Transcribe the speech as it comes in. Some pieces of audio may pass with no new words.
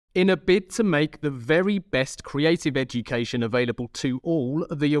In a bid to make the very best creative education available to all,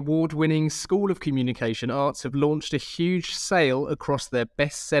 the award-winning School of Communication Arts have launched a huge sale across their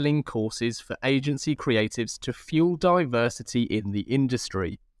best-selling courses for agency creatives to fuel diversity in the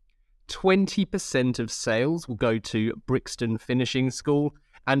industry. 20% of sales will go to Brixton Finishing School,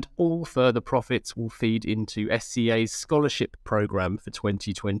 and all further profits will feed into SCA's scholarship programme for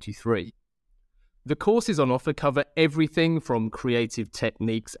 2023. The courses on offer cover everything from creative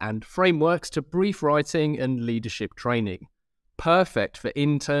techniques and frameworks to brief writing and leadership training. Perfect for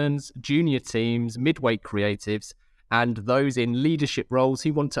interns, junior teams, midweight creatives, and those in leadership roles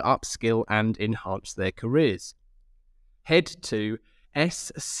who want to upskill and enhance their careers. Head to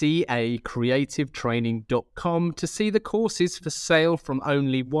scacreativetraining.com to see the courses for sale from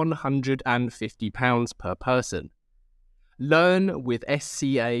only £150 per person. Learn with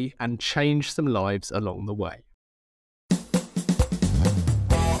SCA and change some lives along the way.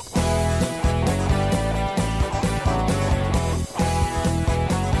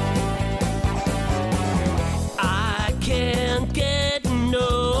 I can't get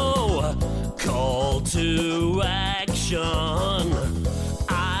no call to action.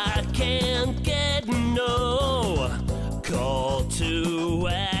 I can't get no call to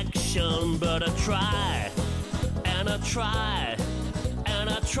action, but I try.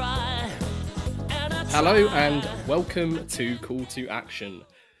 Hello and welcome to Call to Action,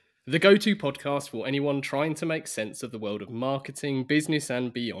 the go-to podcast for anyone trying to make sense of the world of marketing, business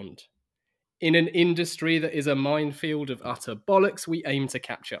and beyond. In an industry that is a minefield of utter bollocks, we aim to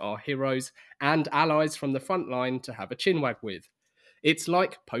capture our heroes and allies from the front line to have a chinwag with. It's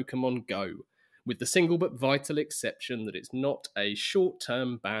like Pokemon Go, with the single but vital exception that it's not a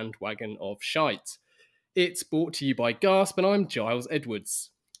short-term bandwagon of shite. It's brought to you by Gasp, and I'm Giles Edwards.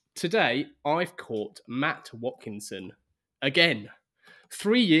 Today, I've caught Matt Watkinson. Again.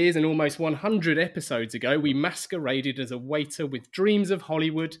 3 years and almost 100 episodes ago, we masqueraded as a waiter with dreams of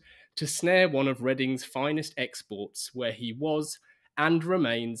Hollywood to snare one of Reading's finest exports, where he was and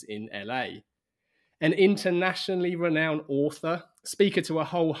remains in LA. An internationally renowned author, speaker to a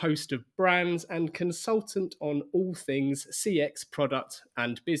whole host of brands, and consultant on all things CX product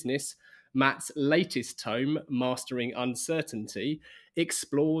and business, Matt's latest tome, Mastering Uncertainty,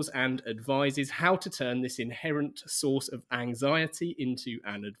 explores and advises how to turn this inherent source of anxiety into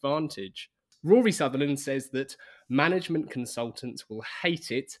an advantage. Rory Sutherland says that management consultants will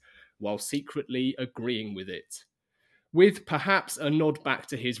hate it while secretly agreeing with it. With perhaps a nod back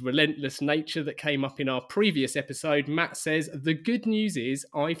to his relentless nature that came up in our previous episode, Matt says, "The good news is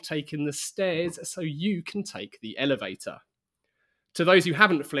I've taken the stairs so you can take the elevator." To those who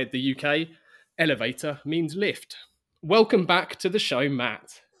haven't fled the UK, elevator means lift. Welcome back to the show,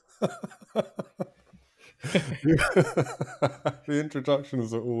 Matt. The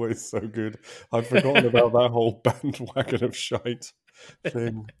introductions are always so good. I'd forgotten about that whole bandwagon of shite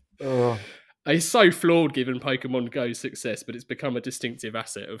thing. It's so flawed given Pokemon Go's success, but it's become a distinctive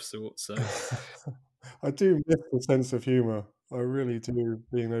asset of sorts. So I do miss the sense of humour. I really do,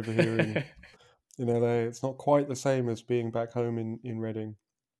 being over here in LA. It's not quite the same as being back home in Reading.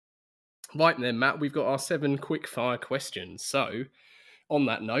 Right then, Matt, we've got our 7 quick-fire questions. So, on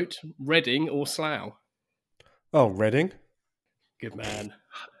that note, Reading or Slough? Oh, Reading. Good man.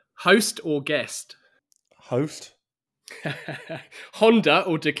 Host or guest? Host. Honda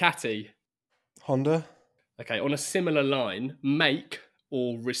or Ducati? Honda. Okay, on a similar line, make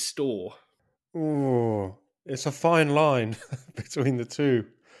or restore? Oh, it's a fine line between the two.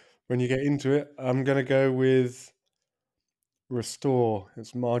 When you get into it, I'm going to go with restore.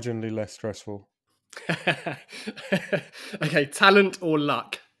 It's marginally less stressful. Okay, talent or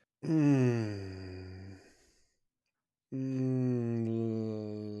luck?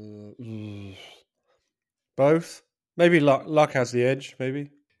 Both. Maybe luck. Luck has the edge,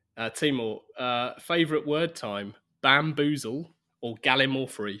 maybe. Timur, favourite word time, bamboozle or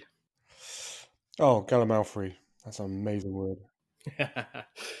gallimaufry? Oh, gallimaufry. That's an amazing word.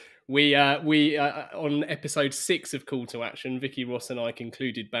 We on episode 6 of Call to Action, Vicky Ross and I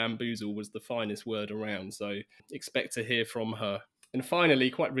concluded bamboozle was the finest word around, so expect to hear from her. And finally,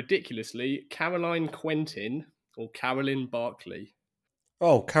 quite ridiculously, Caroline Quentin or Carolyn Barkley?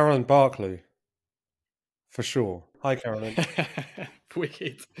 Oh, Carolyn Barkley. For sure. Hi, Carolyn.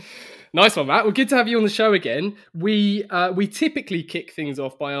 Wicked. Nice one, Matt. Well, good to have you on the show again. We typically kick things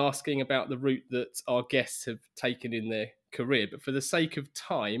off by asking about the route that our guests have taken in their career, but for the sake of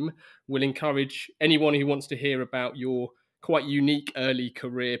time, we'll encourage anyone who wants to hear about your quite unique early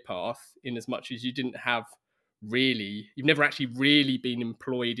career path, in as much as you've never actually really been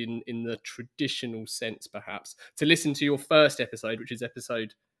employed in the traditional sense, perhaps, to listen to your first episode, which is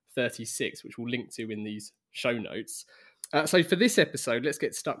episode 36, which we'll link to in these show notes. So for this episode, let's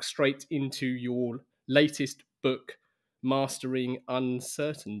get stuck straight into your latest book, Mastering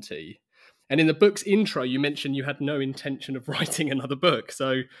Uncertainty. And in the book's intro, you mentioned you had no intention of writing another book.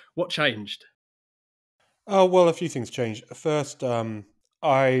 So what changed? Oh, well, a few things changed. First,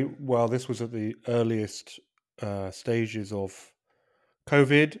 this was at the earliest stages of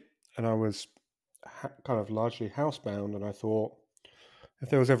COVID, and I was kind of largely housebound, and I thought if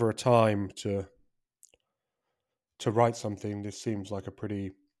there was ever a time to write something, this seems like a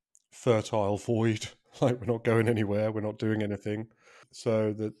pretty fertile void. Like we're not going anywhere, we're not doing anything.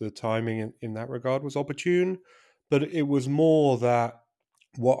 So the timing in that regard was opportune, but it was more that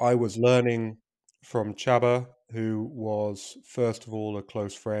what I was learning from Chaba, who was first of all a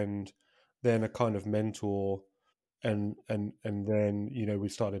close friend, then a kind of mentor, and then we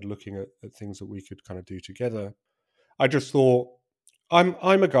started looking at things that we could kind of do together. I just thought I'm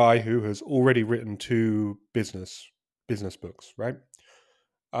a guy who has already written two business books, right?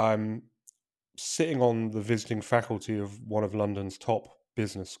 I'm sitting on the visiting faculty of one of London's top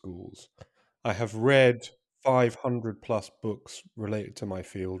business schools. I have read 500 plus books related to my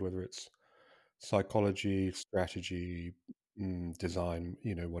field, whether it's psychology, strategy, design,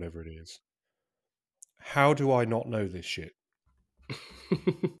 whatever it is. How do I not know this shit?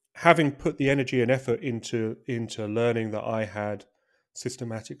 Having put the energy and effort into learning that I had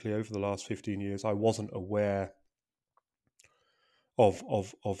systematically over the last 15 years, I wasn't aware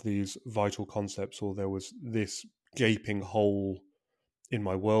of these vital concepts, or there was this gaping hole in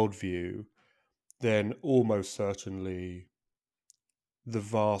my worldview, then almost certainly the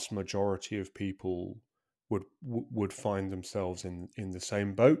vast majority of people would find themselves in the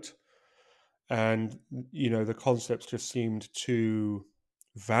same boat. And the concepts just seemed too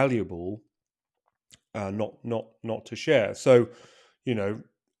valuable not to share. So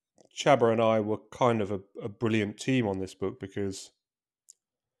Chaba and I were kind of a brilliant team on this book, because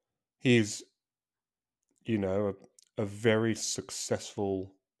he's a very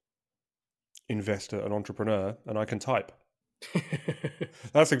successful investor and entrepreneur, and I can type.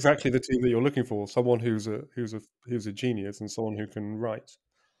 That's exactly the team that you're looking for: someone who's a genius and someone who can write.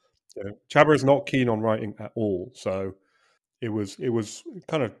 Chaba is not keen on writing at all, so it was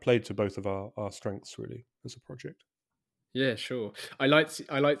kind of played to both of our strengths, really, as a project. Yeah, sure. I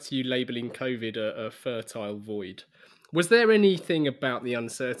liked you labeling COVID a fertile void. Was there anything about the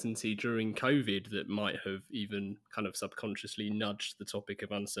uncertainty during COVID that might have even kind of subconsciously nudged the topic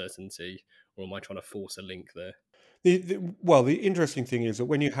of uncertainty, or am I trying to force a link there? The interesting thing is that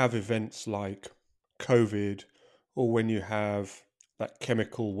when you have events like COVID, or when you have that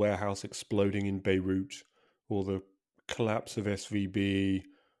chemical warehouse exploding in Beirut, or the collapse of SVB,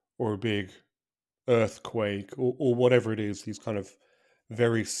 or a big earthquake, or whatever it is, these kind of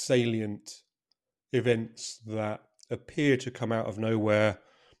very salient events that appear to come out of nowhere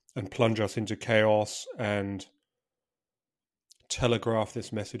and plunge us into chaos and telegraph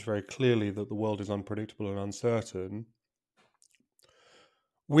this message very clearly that the world is unpredictable and uncertain,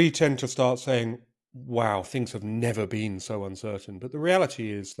 we tend to start saying, wow, things have never been so uncertain. But the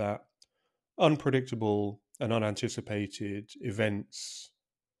reality is that unpredictable and unanticipated events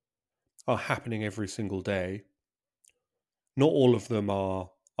are happening every single day. Not all of them are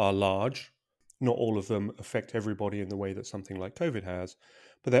large. Not all of them affect everybody in the way that something like COVID has,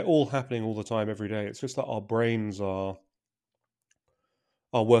 but they're all happening all the time, every day. It's just that our brains are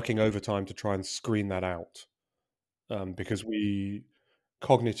working overtime to try and screen that out, because we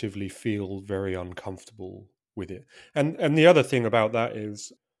cognitively feel very uncomfortable with it. And the other thing about that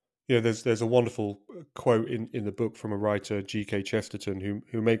is, there's a wonderful quote in the book from a writer, G.K. Chesterton,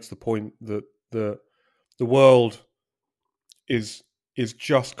 who makes the point that the world is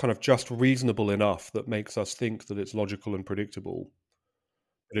just reasonable enough that makes us think that it's logical and predictable,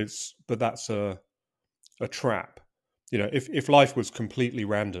 but that's a trap. If life was completely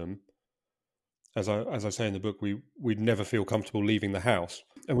random, as I say in the book, we'd never feel comfortable leaving the house,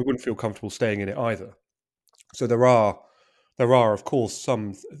 and we wouldn't feel comfortable staying in it either. So there are of course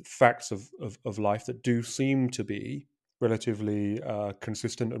some facts of life that do seem to be relatively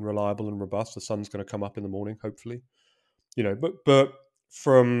consistent and reliable and robust. The sun's going to come up in the morning, hopefully. But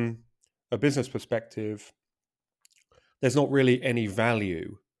from a business perspective, there's not really any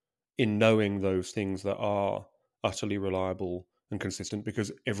value in knowing those things that are utterly reliable and consistent,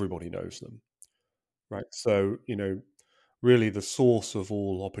 because everybody knows them, right? So, really the source of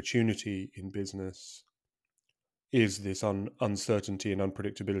all opportunity in business is this uncertainty and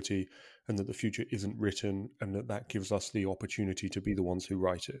unpredictability, and that the future isn't written, and that gives us the opportunity to be the ones who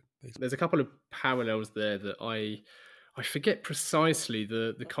write it, basically. There's a couple of parallels there that I I forget precisely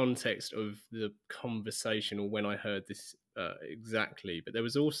the context of the conversation or when I heard this exactly, but there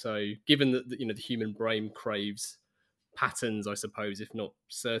was also, given that you know the human brain craves patterns, I suppose, if not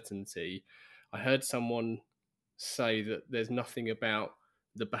certainty. I heard someone say that there's nothing about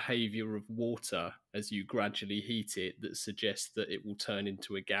the behavior of water as you gradually heat it that suggests that it will turn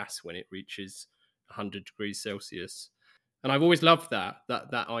into a gas when it reaches 100 degrees Celsius. And I've always loved that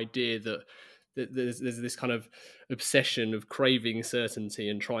idea that there's this kind of obsession of craving certainty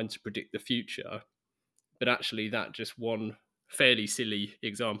and trying to predict the future, but actually that just one fairly silly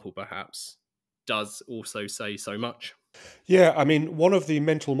example perhaps does also say so much. Yeah, I mean, one of the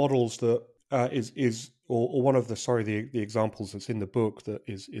mental models that or one of the the examples that's in the book that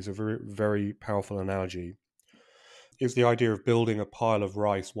is a very very powerful analogy is the idea of building a pile of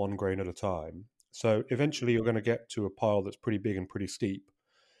rice one grain at a time. So eventually you're going to get to a pile that's pretty big and pretty steep,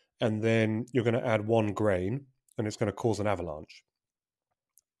 and then you're going to add one grain, and it's going to cause an avalanche.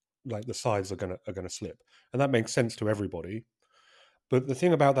 Like the sides are going to slip, and that makes sense to everybody. But the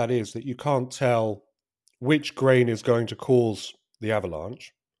thing about that is that you can't tell which grain is going to cause the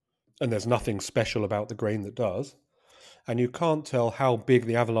avalanche, and there's nothing special about the grain that does. And you can't tell how big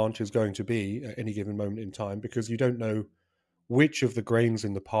the avalanche is going to be at any given moment in time because you don't know which of the grains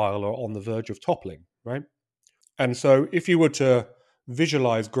in the pile are on the verge of toppling, right? And so if you were to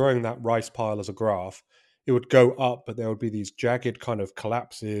visualize growing that rice pile as a graph, it would go up, but there would be these jagged kind of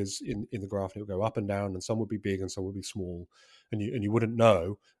collapses in the graph. And it would go up and down, and some would be big and some would be small, and you wouldn't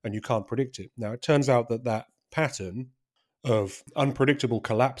know, and you can't predict it. Now, it turns out that that pattern of unpredictable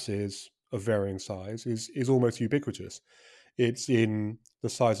collapses of varying size is almost ubiquitous. It's in the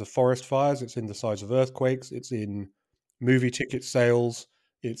size of forest fires, it's in the size of earthquakes, it's in movie ticket sales,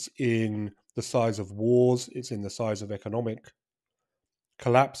 it's in the size of wars, it's in the size of economic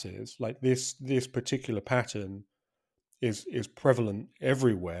collapses. Like this particular pattern is prevalent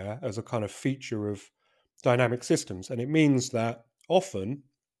everywhere as a kind of feature of dynamic systems. And it means that often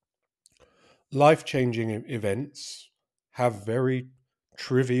life-changing events have very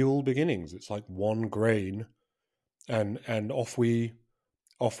trivial beginnings. It's like one grain and off we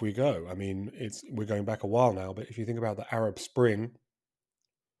go. I mean, we're going back a while now, but if you think about the Arab Spring,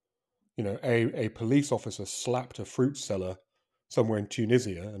 you know, a police officer slapped a fruit seller somewhere in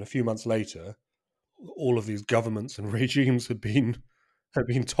Tunisia, and a few months later, all of these governments and regimes had been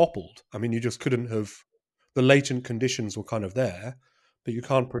toppled. I mean, you just couldn't have. The latent conditions were kind of there, but you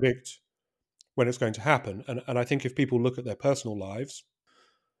can't predict when it's going to happen. And I think if people look at their personal lives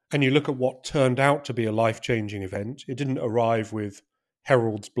and you look at what turned out to be a life-changing event, it didn't arrive with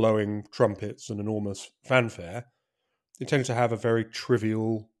heralds blowing trumpets and enormous fanfare. It tended to have a very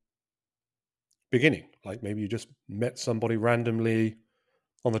trivial beginning. Like maybe you just met somebody randomly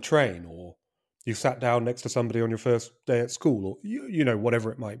on the train, or you sat down next to somebody on your first day at school, or you know,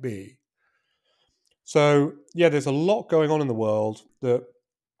 whatever it might be. So yeah, there's a lot going on in the world that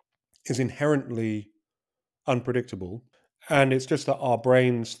is inherently unpredictable. And it's just that our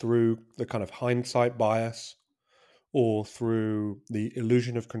brains, through the kind of hindsight bias, or through the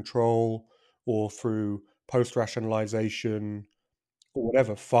illusion of control, or through post rationalization, or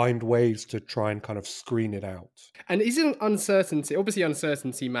whatever, find ways to try and kind of screen it out. And isn't uncertainty, obviously,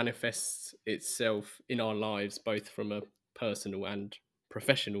 uncertainty manifests itself in our lives, both from a personal and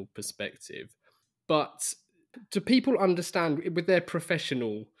professional perspective. But do people understand, with their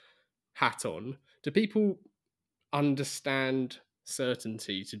professional hat on, do people understand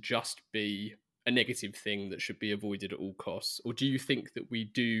certainty to just be a negative thing that should be avoided at all costs? Or do you think that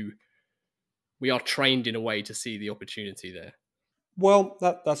we are trained in a way to see the opportunity there? Well,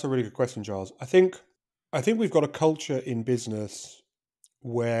 that's a really good question, Giles. I think we've got a culture in business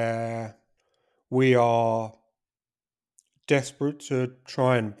where we are desperate to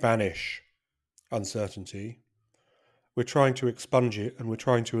try and banish uncertainty. We're trying to expunge it and we're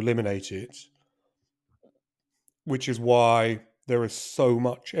trying to eliminate it, which is why there is so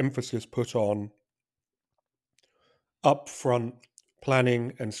much emphasis put on upfront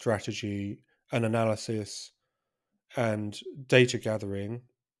planning and strategy and analysis and data gathering,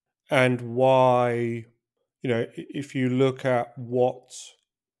 and why, you know, if you look at what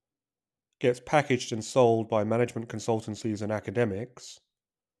gets packaged and sold by management consultancies and academics,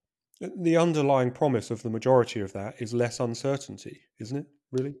 the underlying promise of the majority of that is less uncertainty, isn't it?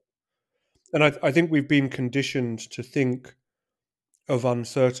 Really? And I think we've been conditioned to think of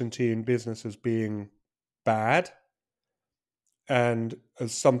uncertainty in business as being bad and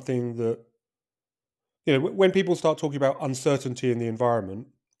as something that, you know, when people start talking about uncertainty in the environment,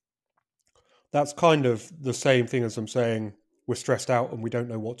 that's kind of the same thing as them saying we're stressed out and we don't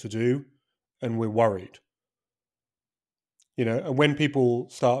know what to do and we're worried. And when people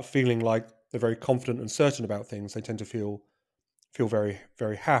start feeling like they're very confident and certain about things, they tend to feel very,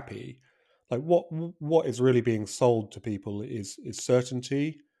 very happy. Like what is really being sold to people is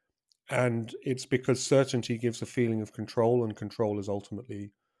certainty, and it's because certainty gives a feeling of control, and control is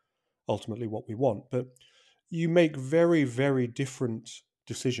ultimately what we want. But you make very, very different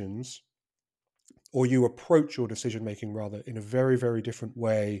decisions, or you approach your decision making rather in a very, very different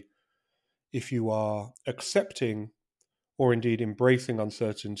way if you are accepting or indeed embracing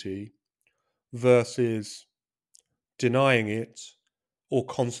uncertainty versus denying it or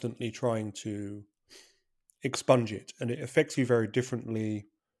constantly trying to expunge it. And it affects you very differently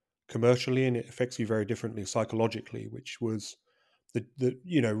commercially, and it affects you very differently psychologically, which was the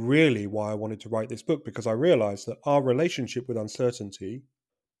really why I wanted to write this book, because I realized that our relationship with uncertainty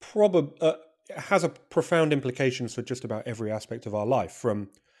probably has a profound implications for just about every aspect of our life, from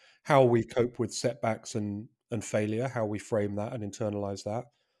how we cope with setbacks and failure, how we frame that and internalize that,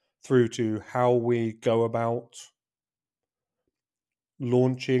 through to how we go about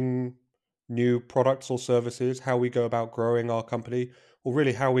launching new products or services, how we go about growing our company, or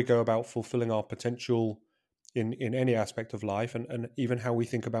really how we go about fulfilling our potential in any aspect of life, and even how we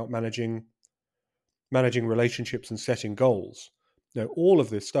think about managing relationships and setting goals. All of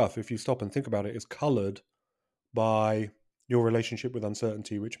this stuff, if you stop and think about it, is colored by your relationship with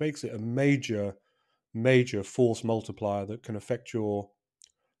uncertainty, which makes it a major, major force multiplier that can affect your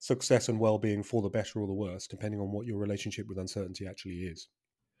success and well-being for the better or the worse, depending on what your relationship with uncertainty actually is.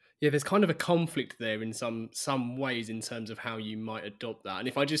 Yeah, there's kind of a conflict there in some ways in terms of how you might adopt that. And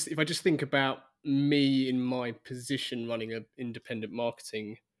if I just think about me in my position running an independent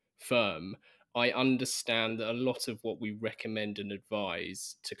marketing firm, I understand that a lot of what we recommend and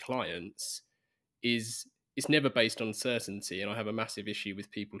advise to clients is it's never based on certainty. And I have a massive issue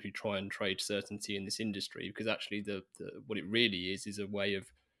with people who try and trade certainty in this industry, because actually the what it really is a way of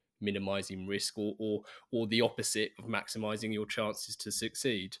minimizing risk, or the opposite of maximizing your chances to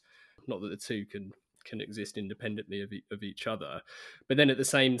succeed. Not that the two can exist independently of each other, but then at the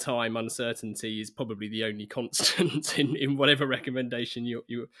same time, uncertainty is probably the only constant in whatever recommendation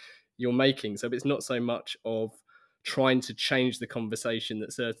you're making. So it's not so much of trying to change the conversation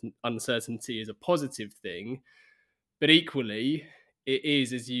that certain uncertainty is a positive thing, but equally it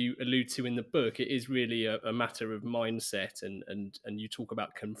is, as you allude to in the book, it is really a matter of mindset, and you talk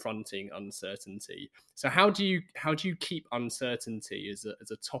about confronting uncertainty. So how do you keep uncertainty as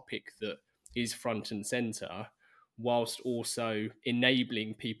a topic that is front and center, whilst also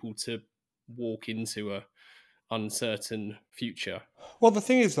enabling people to walk into a uncertain future? Well, the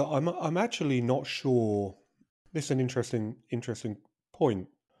thing is that I'm actually not sure. This is an interesting point.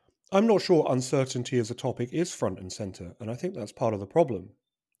 I'm not sure uncertainty as a topic is front and center, and I think that's part of the problem.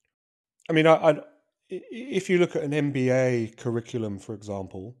 I mean, if you look at an MBA curriculum, for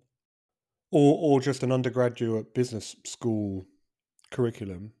example, or just an undergraduate business school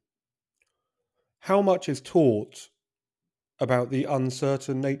curriculum, how much is taught about the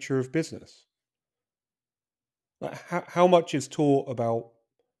uncertain nature of business? Like how much is taught about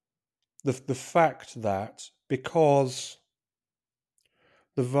the fact that because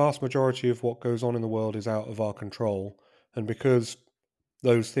the vast majority of what goes on in the world is out of our control, and because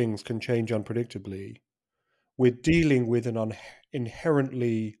those things can change unpredictably, we're dealing with an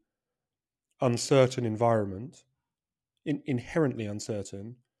inherently uncertain environment, inherently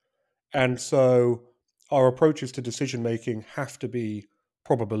uncertain. And so our approaches to decision making have to be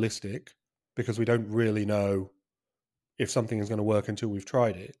probabilistic, because we don't really know if something is going to work until we've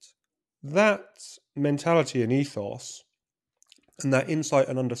tried it. That mentality and ethos and that insight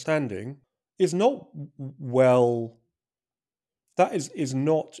and understanding is not well, that is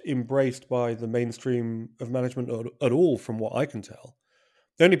not embraced by the mainstream of management at all, from what I can tell.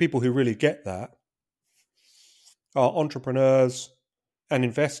 The only people who really get that are entrepreneurs and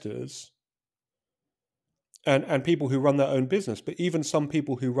investors and people who run their own business. But even some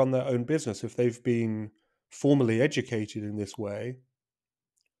people who run their own business, if they've been formally educated in this way,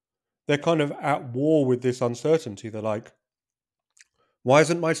 they're kind of at war with this uncertainty. They're like, why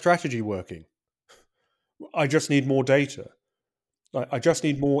isn't my strategy working? I just need more data. I just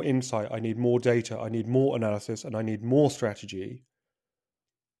need more insight. I need more data. I need more analysis, and I need more strategy.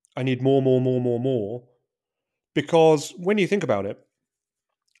 I need more. Because when you think about it,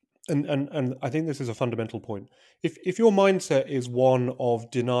 and I think this is a fundamental point, if your mindset is one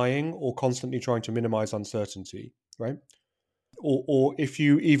of denying or constantly trying to minimize uncertainty, right? Or if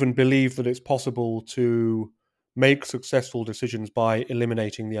you even believe that it's possible to make successful decisions by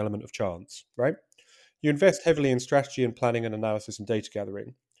eliminating the element of chance, right? You invest heavily in strategy and planning and analysis and data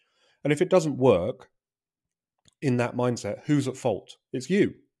gathering. And if it doesn't work, in that mindset, who's at fault? It's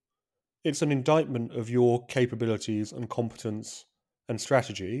you. It's an indictment of your capabilities and competence and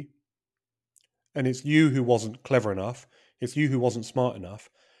strategy. And it's you who wasn't clever enough. It's you who wasn't smart enough.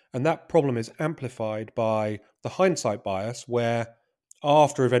 And that problem is amplified by the hindsight bias, where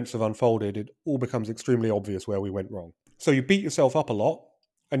after events have unfolded, it all becomes extremely obvious where we went wrong. So you beat yourself up a lot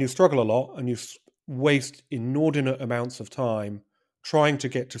and you struggle a lot and you waste inordinate amounts of time trying to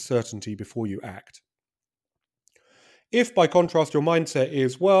get to certainty before you act. If, by contrast, your mindset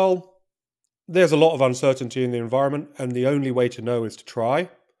is, well, there's a lot of uncertainty in the environment and the only way to know is to try.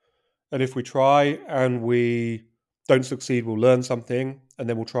 And if we try and we don't succeed, we'll learn something and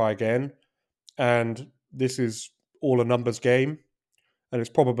then we'll try again. And this is all a numbers game and it's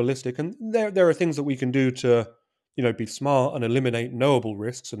probabilistic. And there are things that we can do to, be smart and eliminate knowable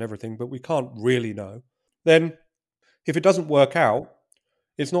risks and everything, but we can't really know. Then if it doesn't work out,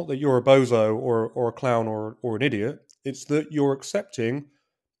 it's not that you're a bozo or a clown or an idiot. It's that you're accepting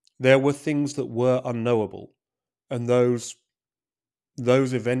there were things that were unknowable. And those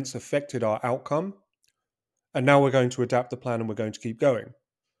events affected our outcome. And now we're going to adapt the plan and we're going to keep going.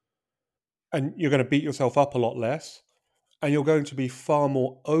 And you're going to beat yourself up a lot less. And you're going to be far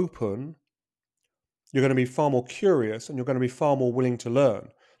more open. You're going to be far more curious and you're going to be far more willing to learn.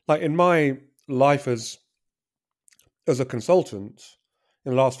 Like in my life as a consultant,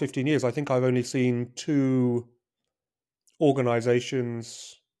 in the last 15 years, I think I've only seen 2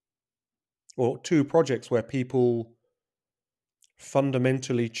 organizations or 2 projects where people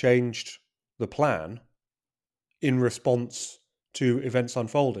fundamentally changed the plan in response to events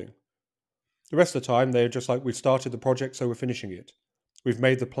unfolding. The rest of the time, they're just like, we've started the project, so we're finishing it. We've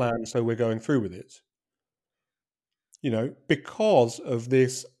made the plan, so we're going through with it. Because of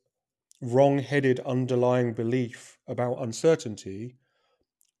this wrong-headed underlying belief about uncertainty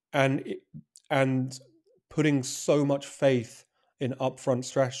and putting so much faith in upfront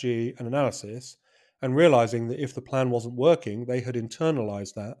strategy and analysis and realizing that if the plan wasn't working, they had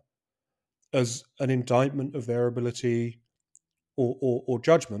internalized that as an indictment of their ability or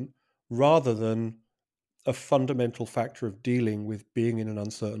judgment rather than a fundamental factor of dealing with being in an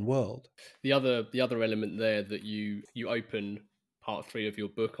uncertain world. The other element there that you open part 3 of your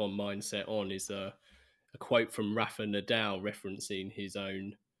book on mindset on is a quote from Rafael Nadal referencing his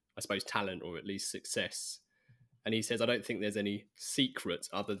own, I suppose, talent or at least success. And he says, I don't think there's any secret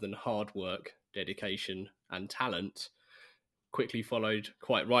other than hard work, dedication, and talent. Quickly followed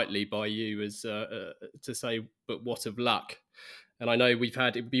quite rightly by you as to say, but what of luck? And I know it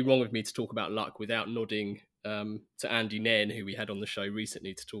would be wrong of me to talk about luck without nodding to Andy Nairn, who we had on the show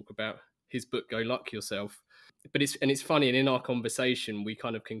recently to talk about his book, Go Luck Yourself. But it's funny, and in our conversation, we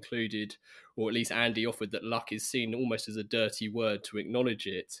kind of concluded, or at least Andy offered, that luck is seen almost as a dirty word to acknowledge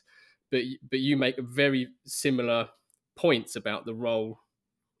it. But you make very similar points about the role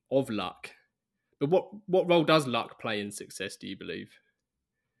of luck. But what role does luck play in success, do you believe?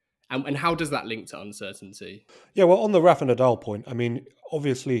 And how does that link to uncertainty? Yeah, well, on the Rafa Nadal point, I mean,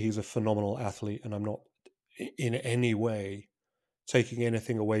 obviously he's a phenomenal athlete, and I'm not in any way taking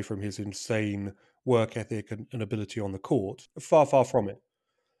anything away from his insane work ethic and ability on the court. Far, far from it.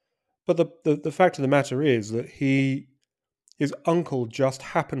 But the fact of the matter is that his uncle just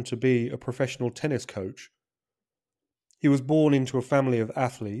happened to be a professional tennis coach. He was born into a family of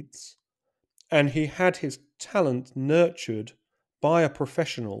athletes, and he had his talent nurtured by a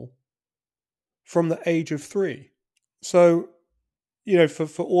professional from the age of 3. So,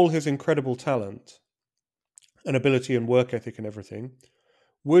 for all his incredible talent and ability and work ethic and everything,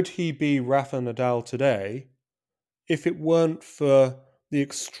 would he be Rafa Nadal today if it weren't for the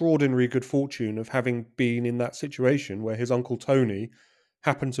extraordinary good fortune of having been in that situation where his uncle Tony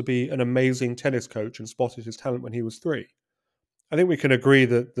happened to be an amazing tennis coach and spotted his talent when he was 3? I think we can agree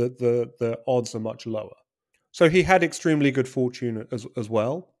that the odds are much lower. So he had extremely good fortune as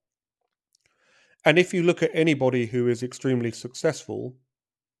well. And if you look at anybody who is extremely successful,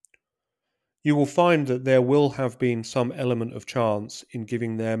 you will find that there will have been some element of chance in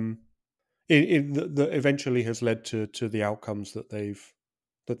giving them that eventually has led to the outcomes that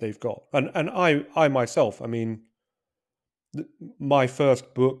they've got. And I myself, I mean, my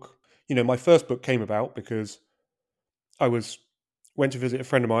first book came about because I went to visit a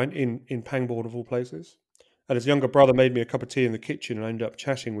friend of mine in Pangbourne of all places, and his younger brother made me a cup of tea in the kitchen, and I ended up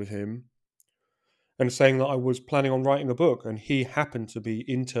chatting with him and saying that I was planning on writing a book, and he happened to be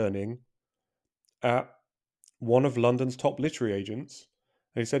interning at one of London's top literary agents.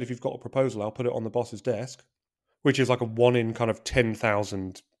 And he said, if you've got a proposal, I'll put it on the boss's desk, which is like a 1 in kind of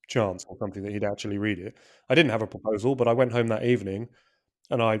 10,000 chance or something that he'd actually read it. I didn't have a proposal, but I went home that evening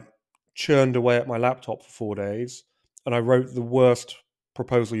and I churned away at my laptop for 4 days, and I wrote the worst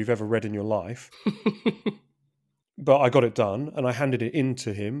proposal you've ever read in your life. But I got it done, and I handed it in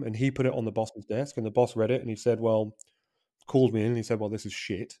to him, and he put it on the boss's desk, and the boss read it, and he said, well, called me in, and he said, well, this is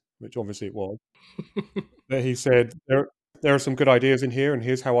shit, which obviously it was. But he said, there are some good ideas in here, and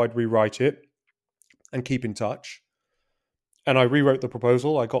here's how I'd rewrite it, and keep in touch. And I rewrote the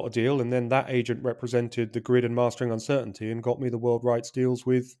proposal, I got a deal, and then that agent represented the grid and mastering uncertainty and got me the world rights deals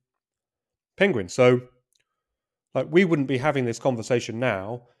with Penguin. So, like, we wouldn't be having this conversation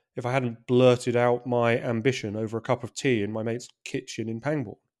now if I hadn't blurted out my ambition over a cup of tea in my mate's kitchen in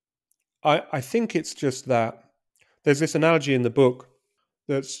Pangbourne. I think it's just that there's this analogy in the book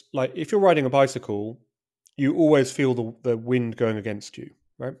that's like, if you're riding a bicycle, you always feel the wind going against you,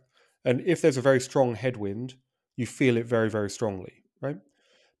 right? And if there's a very strong headwind, you feel it very, very strongly, right?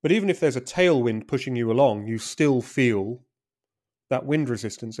 But even if there's a tailwind pushing you along, you still feel that wind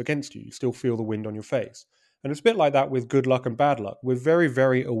resistance against you. You still feel the wind on your face. And it's a bit like that with good luck and bad luck. We're very,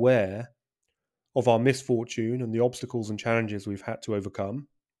 very aware of our misfortune and the obstacles and challenges we've had to overcome.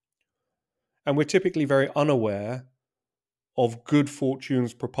 And we're typically very unaware of good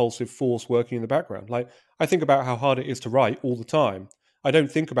fortune's propulsive force working in the background. Like, I think about how hard it is to write all the time. I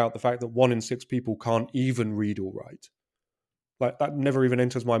don't think about the fact that 1 in 6 people can't even read or write. Like, that never even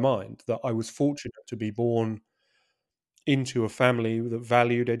enters my mind, that I was fortunate to be born into a family that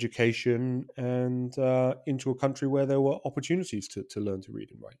valued education and into a country where there were opportunities to learn to read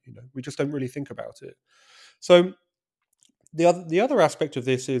and write. You know, we just don't really think about it. So the other aspect of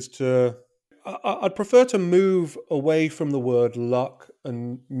this is I'd prefer to move away from the word luck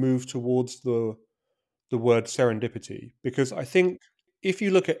and move towards the word serendipity, because I think if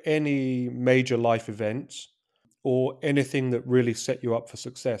you look at any major life event or anything that really set you up for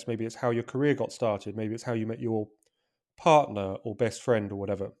success, maybe it's how your career got started, maybe it's how you met your partner or best friend or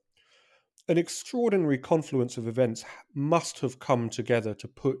whatever, an extraordinary confluence of events must have come together to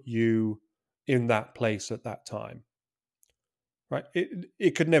put you in that place at that time, right?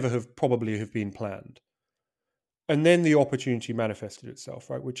 It could never have probably have been planned. And then the opportunity manifested itself,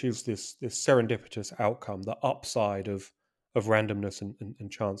 right? Which is this serendipitous outcome, the upside of randomness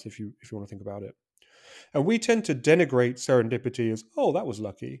and chance, if you want to think about it. And we tend to denigrate serendipity as, oh, that was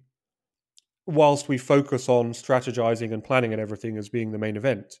lucky, whilst we focus on strategizing and planning and everything as being the main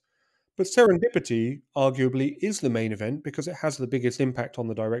event. But serendipity arguably is the main event because it has the biggest impact on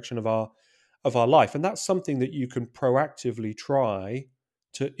the direction of our life. And that's something that you can proactively try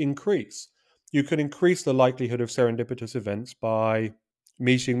to increase. You can increase the likelihood of serendipitous events by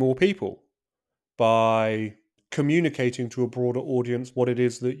meeting more people, by communicating to a broader audience what it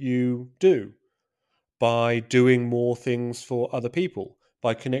is that you do, by doing more things for other people,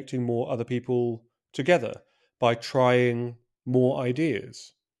 by connecting more other people together, by trying more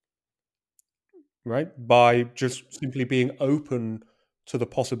ideas, right? By just simply being open to the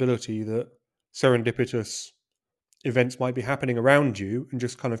possibility that serendipitous events might be happening around you and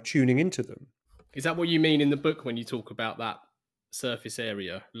just kind of tuning into them. Is that what you mean in the book when you talk about that surface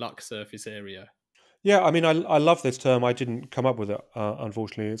area, luck surface area? Yeah, I mean, I love this term. I didn't come up with it,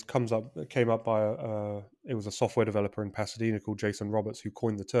 unfortunately. It came up by it was a software developer in Pasadena called Jason Roberts who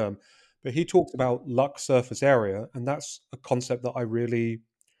coined the term. But he talked about luck surface area, and that's a concept that I really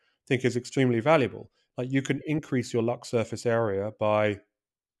think is extremely valuable. Like, you can increase your luck surface area by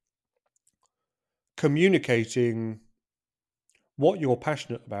communicating what you're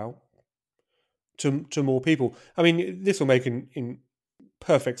passionate about to more people. I mean, this will make in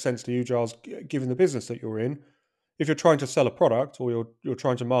perfect sense to you, Giles, given the business that you're in. If you're trying to sell a product or you're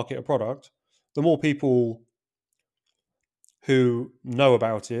trying to market a product, the more people who know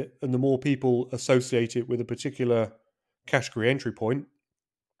about it and the more people associate it with a particular category entry point,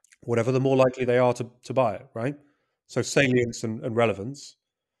 whatever, the more likely they are to buy it, right? So salience and relevance.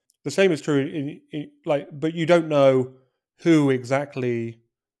 The same is true but you don't know who exactly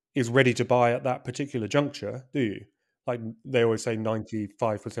is ready to buy at that particular juncture, do you? Like, they always say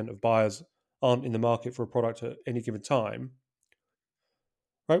 95% of buyers aren't in the market for a product at any given time,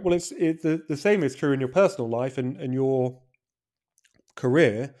 right? Well, the same is true in your personal life and your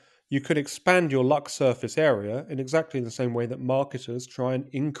career. You could expand your luck surface area in exactly the same way that marketers try and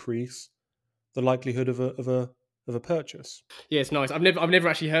increase the likelihood of a purchase. Yeah, it's nice. I've never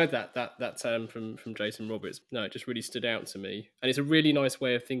actually heard that term from Jason Roberts. No, it just really stood out to me, and it's a really nice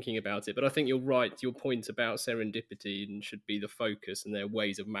way of thinking about it. But I think you're right. Your point about serendipity and should be the focus, and there are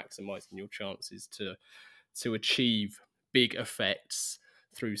ways of maximising your chances to achieve big effects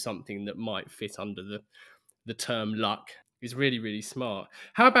through something that might fit under the term luck. Is really, really smart.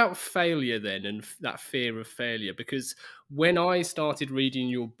 How about failure then, and that fear of failure? Because when I started reading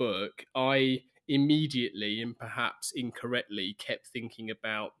your book, I immediately and perhaps incorrectly kept thinking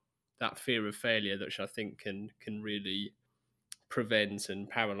about that fear of failure, which I think can really prevent and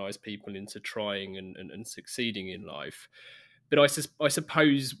paralyze people into trying and succeeding in life. But I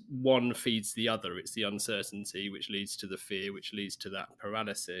suppose one feeds the other. It's the uncertainty which leads to the fear, which leads to that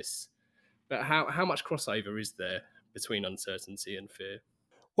paralysis. But how much crossover is there between uncertainty and fear?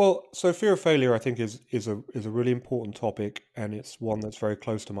 Well, so fear of failure, I think, is a really important topic, and it's one that's very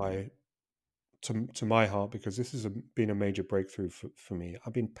close to my heart because this has been a major breakthrough for me.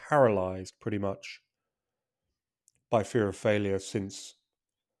 I've been paralyzed pretty much by fear of failure since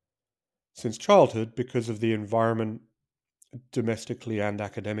childhood because of the environment domestically and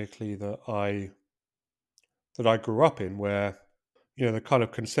academically that I grew up in, where the kind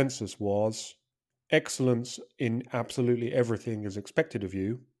of consensus was excellence in absolutely everything is expected of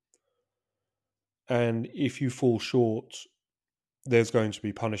you, and if you fall short, there's going to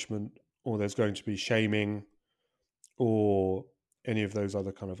be punishment, or there's going to be shaming, or any of those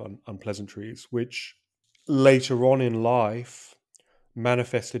other kind of unpleasantries, which later on in life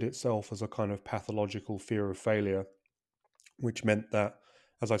manifested itself as a kind of pathological fear of failure, which meant that,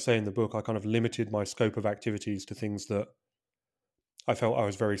 as I say in the book, I kind of limited my scope of activities to things that I felt I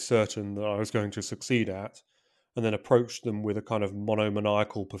was very certain that I was going to succeed at, and then approached them with a kind of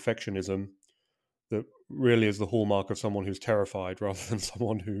monomaniacal perfectionism that really is the hallmark of someone who's terrified rather than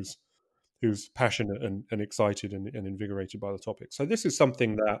someone who's passionate and excited and invigorated by the topic. So this is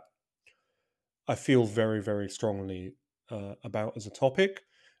something that I feel very, very strongly about as a topic.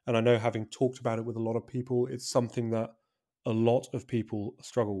 And I know, having talked about it with a lot of people, it's something that a lot of people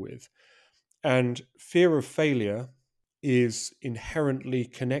struggle with. And fear of failure is inherently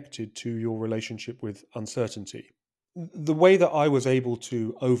connected to your relationship with uncertainty. The way that I was able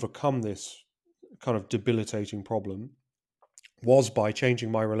to overcome this kind of debilitating problem was by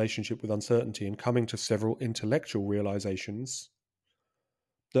changing my relationship with uncertainty and coming to several intellectual realizations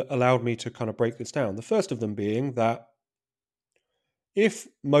that allowed me to kind of break this down. The first of them being that if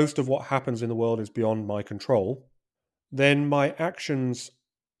most of what happens in the world is beyond my control, then my actions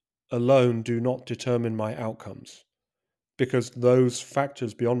alone do not determine my outcomes, because those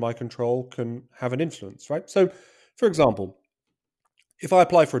factors beyond my control can have an influence, right? So, for example, if I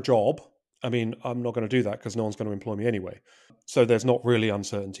apply for a job, I mean, I'm not going to do that because no one's going to employ me anyway. So there's not really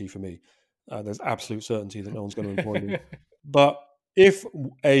uncertainty for me. There's absolute certainty that no one's going to employ me. But if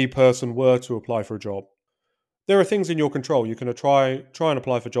a person were to apply for a job, there are things in your control. You can try and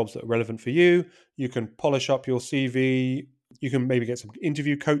apply for jobs that are relevant for you. You can polish up your CV. You can maybe get some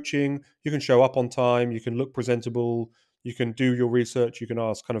interview coaching. You can show up on time. You can look presentable. You can do your research. You can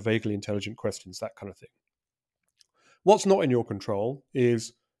ask kind of vaguely intelligent questions, that kind of thing. What's not in your control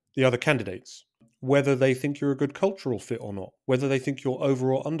is the other candidates, whether they think you're a good cultural fit or not, whether they think you're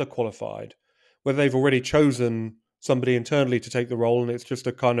over or underqualified, whether they've already chosen somebody internally to take the role and it's just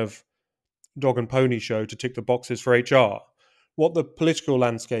a kind of dog and pony show to tick the boxes for HR, what the political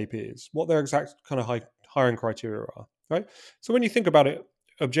landscape is, what their exact kind of hiring criteria are, right? So when you think about it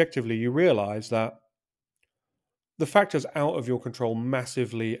objectively, you realize that the factors out of your control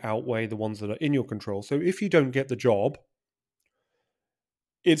massively outweigh the ones that are in your control. So if you don't get the job,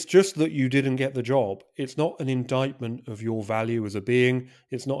 it's just that you didn't get the job. It's not an indictment of your value as a being.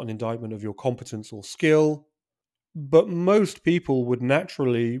 It's not an indictment of your competence or skill. But most people would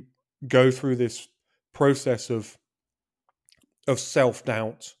naturally go through this process of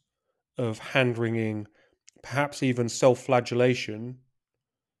self-doubt, of hand-wringing, perhaps even self-flagellation,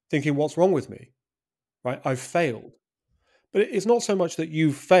 thinking, what's wrong with me? Right? I've failed. But it's not so much that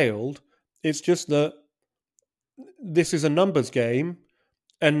you've failed. It's just that this is a numbers game,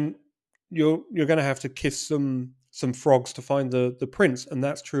 and you're going to have to kiss some frogs to find the prince, and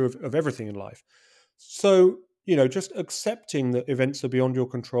that's true of everything in life. So, just accepting that events are beyond your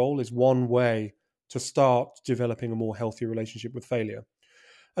control is one way to start developing a more healthy relationship with failure.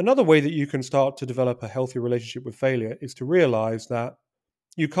 Another way that you can start to develop a healthy relationship with failure is to realize that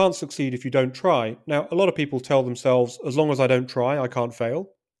you can't succeed if you don't try. Now, a lot of people tell themselves, as long as I don't try, I can't fail.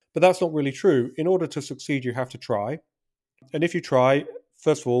 But that's not really true. In order to succeed, you have to try. And if you try,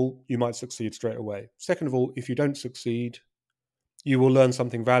 first of all, you might succeed straight away. Second of all, if you don't succeed, you will learn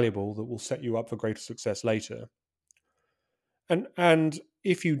something valuable that will set you up for greater success later. And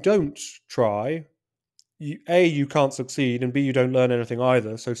if you don't try, you can't succeed, and B, you don't learn anything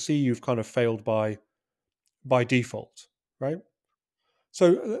either. So C, you've kind of failed by default, right?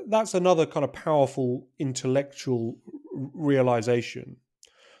 So that's another kind of powerful intellectual realization.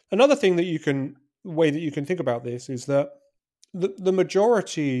 Another thing way that you can think about this is that the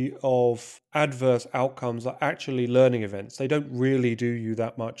majority of adverse outcomes are actually learning events. They don't really do you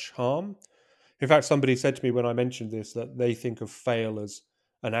that much harm. In fact, somebody said to me when I mentioned this that they think of FAIL as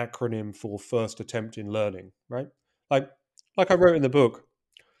an acronym for first attempt in learning, right? Like I wrote in the book,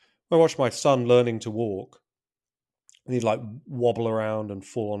 I watched my son learning to walk, and he'd like wobble around and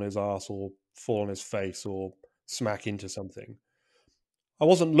fall on his ass or fall on his face or smack into something. I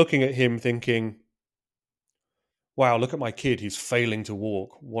wasn't looking at him thinking, wow, look at my kid, he's failing to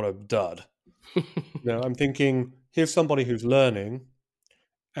walk. What a dud. I'm thinking, here's somebody who's learning,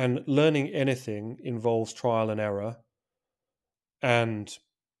 and learning anything involves trial and error. And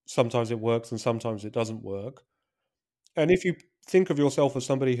sometimes it works and sometimes it doesn't work. And if you think of yourself as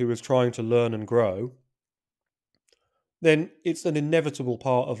somebody who is trying to learn and grow, then it's an inevitable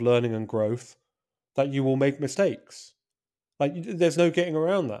part of learning and growth that you will make mistakes. Like, there's no getting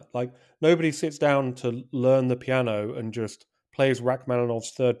around that. Like, nobody sits down to learn the piano and just plays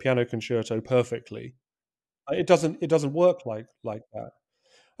Rachmaninoff's Third Piano Concerto perfectly. It doesn't work like that.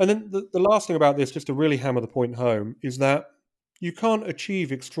 And then the last thing about this, just to really hammer the point home, is that you can't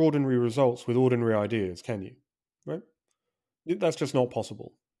achieve extraordinary results with ordinary ideas, can you? Right? That's just not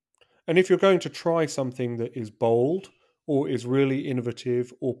possible. And if you're going to try something that is bold or is really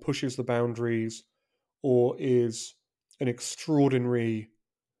innovative or pushes the boundaries or is an extraordinary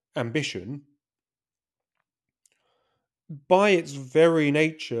ambition, by its very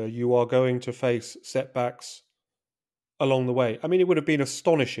nature, you are going to face setbacks along the way. I mean, it would have been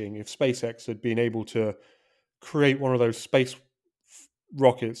astonishing if SpaceX had been able to create one of those space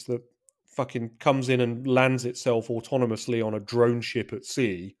rockets that fucking comes in and lands itself autonomously on a drone ship at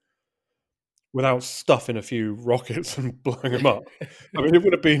sea without stuffing a few rockets and blowing them up. I mean, it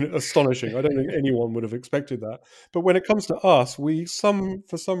would have been astonishing. I don't think anyone would have expected that. But when it comes to us, we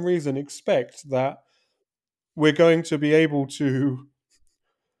for some reason expect that we're going to be able to,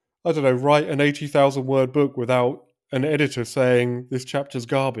 I don't know, write an 80,000 word book without an editor saying this chapter's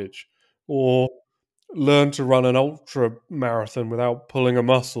garbage, or learn to run an ultra marathon without pulling a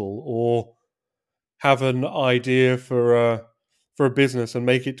muscle, or have an idea for a business and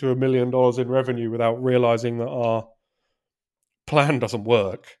make it to $1 million in revenue without realizing that our plan doesn't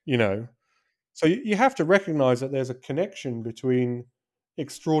work. So you have to recognize that there's a connection between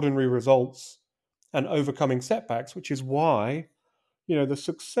extraordinary results and overcoming setbacks, which is why the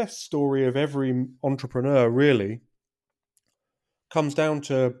success story of every entrepreneur really comes down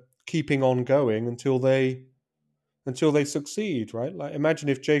to keeping on going until they succeed, right? Like, imagine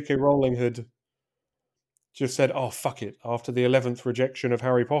if J.K. Rowling had just said, "Oh, fuck it," after the 11th rejection of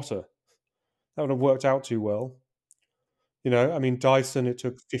Harry Potter. That would have worked out too well. I mean, Dyson, it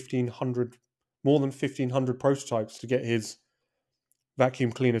took more than 1,500 prototypes to get his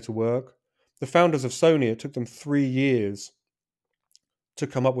vacuum cleaner to work. The founders of Sony, it took them 3 years to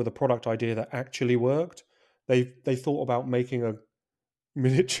come up with a product idea that actually worked. They thought about making a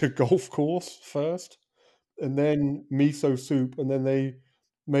miniature golf course first, and then miso soup, and then they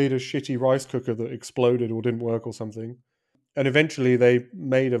made a shitty rice cooker that exploded or didn't work or something. And eventually they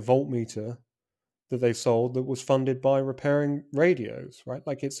made a voltmeter that they sold that was funded by repairing radios, right?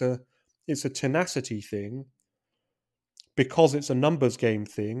 Like, it's a tenacity thing because it's a numbers game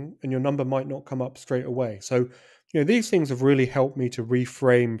thing, and your number might not come up straight away. So, these things have really helped me to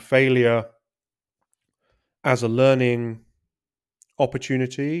reframe failure as a learning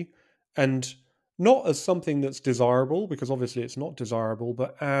opportunity, and not as something that's desirable, because obviously it's not desirable,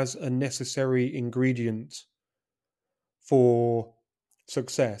 but as a necessary ingredient for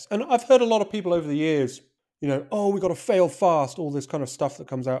success. And I've heard a lot of people over the years, oh, we got to fail fast, all this kind of stuff that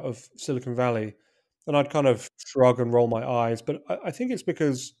comes out of Silicon Valley. And I'd kind of shrug and roll my eyes. But I think it's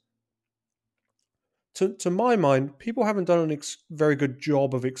because, to my mind, people haven't done a very good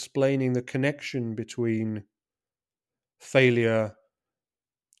job of explaining the connection between failure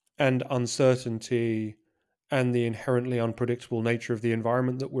and uncertainty and the inherently unpredictable nature of the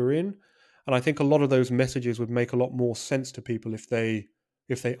environment that we're in. And I think a lot of those messages would make a lot more sense to people if they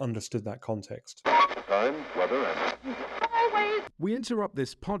understood that context. Time, weather, and... We interrupt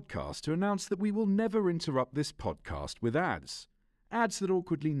this podcast to announce that we will never interrupt this podcast with ads. Ads that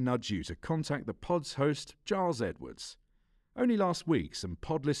awkwardly nudge you to contact the pod's host, Giles Edwards. Only last week, some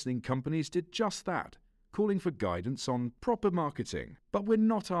pod listening companies did just that, calling for guidance on proper marketing. But we're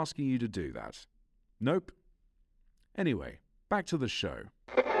not asking you to do that. Nope. Anyway, back to the show.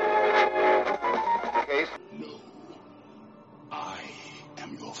 No. I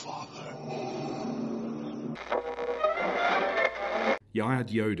am your father. Yeah, I had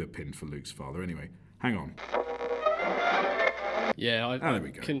Yoda pinned for Luke's father. Anyway, hang on. Yeah, I there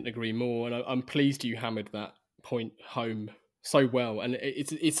we go. couldn't agree more. And I'm pleased you hammered that point home so well, and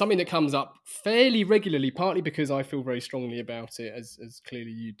it's something that comes up fairly regularly, partly because I feel very strongly about it, as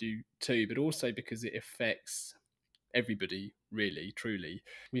clearly you do too, but also because it affects everybody, really, truly.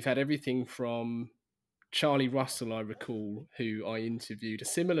 We've had everything from Charlie Russell, I recall, who I interviewed a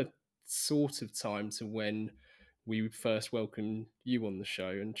similar sort of time to when we first welcomed you on the show,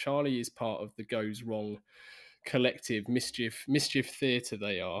 and Charlie is part of the Goes Wrong collective, mischief theatre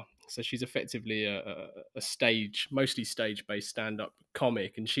they are. So she's effectively a stage, mostly stage based stand up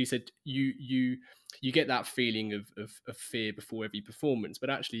comic, and she said you get that feeling of fear before every performance, but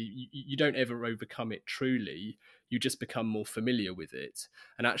actually you don't ever overcome it truly. You just become more familiar with it,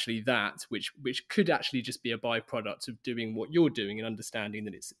 and actually that which could actually just be a byproduct of doing what you're doing and understanding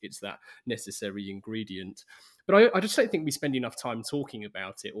that it's that necessary ingredient. But I just don't think we spend enough time talking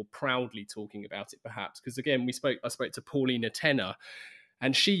about it, or proudly talking about it, perhaps. Because again, I spoke to Paulina Tenner,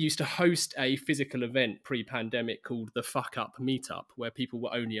 and she used to host a physical event pre-pandemic called the Fuck Up Meetup, where people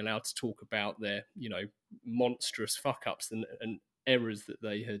were only allowed to talk about their, monstrous fuck ups and errors that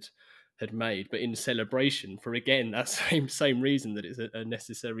they had made, but in celebration for, again, that same reason that it's a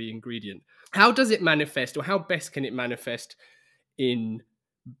necessary ingredient. How does it manifest, or how best can it manifest in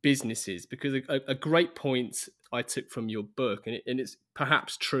businesses? Because a great point I took from your book, and it's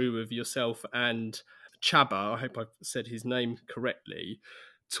perhaps true of yourself and Chaba, I hope I've said his name correctly,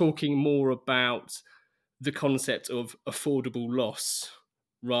 talking more about the concept of affordable loss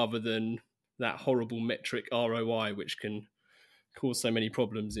rather than that horrible metric ROI, which can cause so many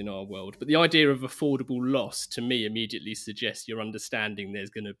problems in our world. But the idea of affordable loss, to me, immediately suggests you're understanding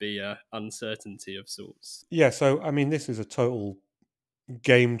there's going to be a uncertainty of sorts. Yeah, so I mean, this is a total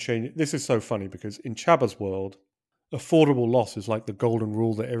game changer. This is so funny because in Chaba's world, affordable loss is like the golden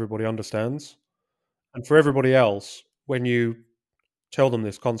rule that everybody understands. And for everybody else, when you tell them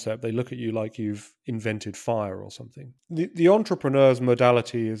this concept, they look at you like you've invented fire or something. The entrepreneur's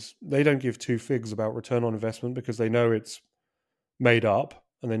modality is they don't give two figs about return on investment because they know it's made up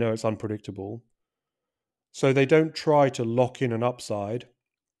and they know it's unpredictable. So they don't try to lock in an upside,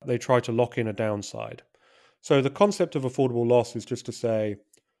 they try to lock in a downside. So the concept of affordable loss is just to say,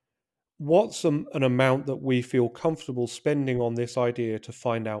 what's an amount that we feel comfortable spending on this idea to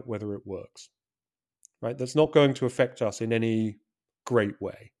find out whether it works, right? That's not going to affect us in any great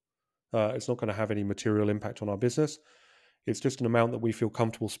way. It's not going to have any material impact on our business. It's just an amount that we feel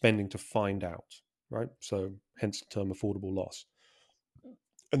comfortable spending to find out, right? So hence the term affordable loss.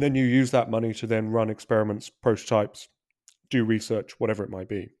 And then you use that money to then run experiments, prototypes, do research, whatever it might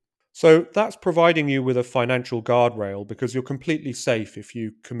be. So that's providing you with a financial guardrail because you're completely safe if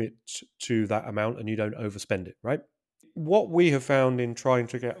you commit to that amount and you don't overspend it, right? What we have found in trying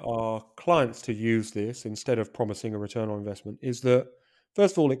to get our clients to use this instead of promising a return on investment is that,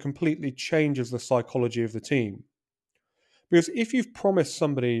 first of all, it completely changes the psychology of the team. Because if you've promised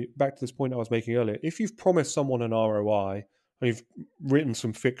somebody, back to this point I was making earlier, if you've promised someone an ROI and you've written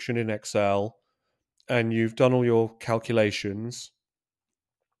some fiction in Excel and you've done all your calculations,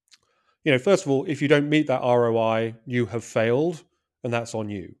 first of all, if you don't meet that ROI, you have failed and that's on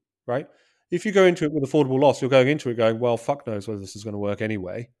you, right? If you go into it with affordable loss, you're going into it going, well, fuck knows whether this is going to work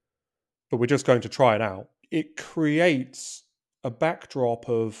anyway, but we're just going to try it out. It creates a backdrop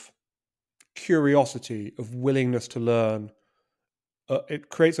of curiosity, of willingness to learn. It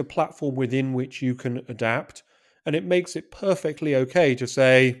creates a platform within which you can adapt, and it makes it perfectly okay to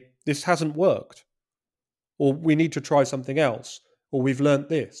say, this hasn't worked, or we need to try something else, or we've learnt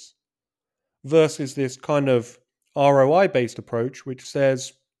this, versus this kind of ROI-based approach, which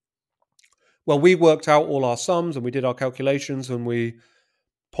says, well, we worked out all our sums and we did our calculations and we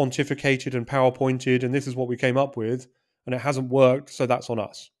pontificated and PowerPointed and this is what we came up with and it hasn't worked, so that's on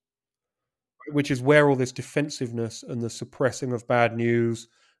us. Which is where all this defensiveness and the suppressing of bad news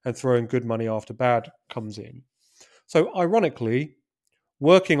and throwing good money after bad comes in. So ironically,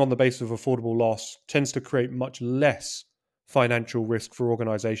 working on the basis of affordable loss tends to create much less financial risk for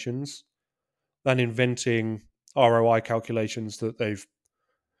organizations than inventing ROI calculations that they've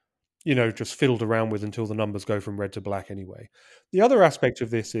just fiddled around with until the numbers go from red to black anyway. The other aspect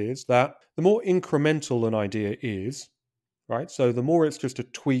of this is that the more incremental an idea is, right? So the more it's just a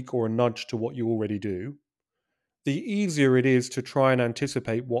tweak or a nudge to what you already do, the easier it is to try and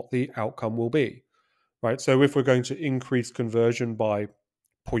anticipate what the outcome will be, right? So if we're going to increase conversion by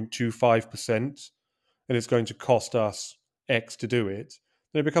 0.25% and it's going to cost us X to do it,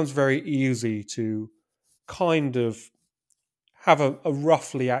 then it becomes very easy to kind of have a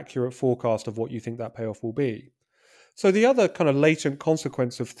roughly accurate forecast of what you think that payoff will be. So the other kind of latent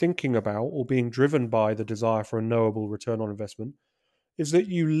consequence of thinking about or being driven by the desire for a knowable return on investment is that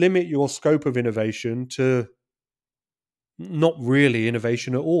you limit your scope of innovation to not really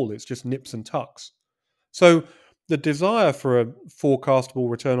innovation at all. It's just nips and tucks. So the desire for a forecastable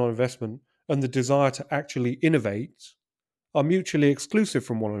return on investment and the desire to actually innovate are mutually exclusive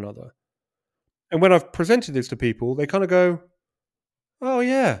from one another. And when I've presented this to people, they kind of go, oh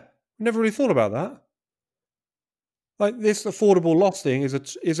yeah, never really thought about that. Like, this affordable loss thing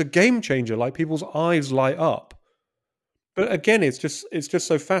is a game changer. Like, people's eyes light up. But again, it's just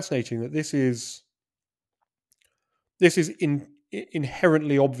so fascinating that this is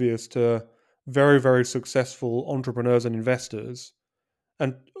inherently obvious to very, very successful entrepreneurs and investors,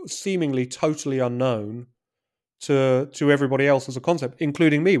 and seemingly totally unknown to everybody else as a concept,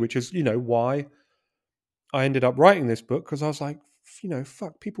 including me, which is, why I ended up writing this book, because I was like,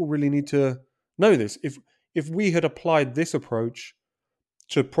 fuck, people really need to know this. If we had applied this approach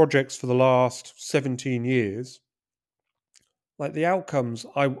to projects for the last 17 years, like, the outcomes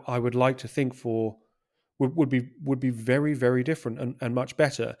I would like to think for would be very, very different and much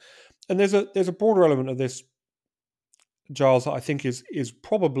better. And there's a broader element of this, Giles, that I think is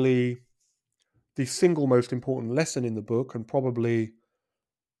probably the single most important lesson in the book, and probably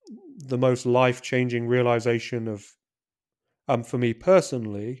the most life-changing realization of, for me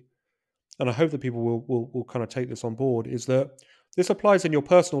personally, and I hope that people will kind of take this on board, is that this applies in your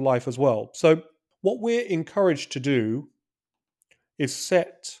personal life as well. So what we're encouraged to do is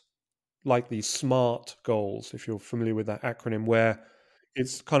set, like, these SMART goals, if you're familiar with that acronym, where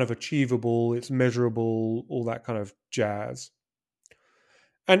it's kind of achievable, it's measurable, all that kind of jazz.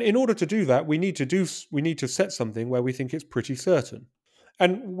 And in order to do that, we need to set something where we think it's pretty certain.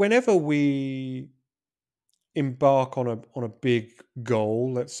 And whenever we embark on a big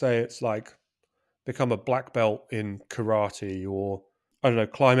goal, let's say it's like become a black belt in karate, or, I don't know,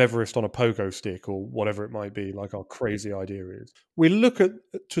 climb Everest on a pogo stick, or whatever it might be, like our crazy idea is, we look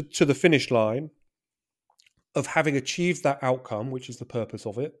to the finish line of having achieved that outcome, which is the purpose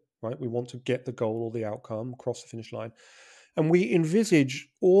of it, right? We want to get the goal or the outcome, cross the finish line. And we envisage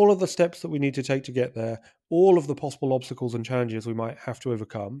all of the steps that we need to take to get there, all of the possible obstacles and challenges we might have to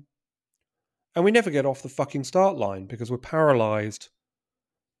overcome. And we never get off the fucking start line because we're paralyzed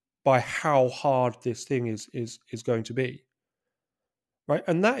by how hard this thing is going to be. Right?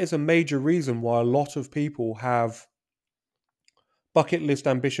 And that is a major reason why a lot of people have bucket list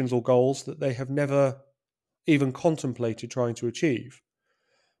ambitions or goals that they have never even contemplated trying to achieve.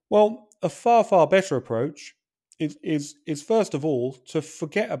 Well, a far, far better approach is first of all to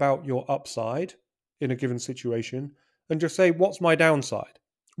forget about your upside in a given situation and just say, what's my downside?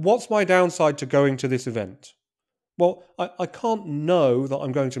 What's my downside to going to this event? Well, I can't know that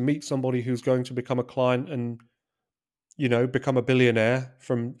I'm going to meet somebody who's going to become a client and, become a billionaire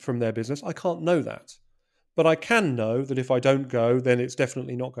from their business. I can't know that. But I can know that if I don't go, then it's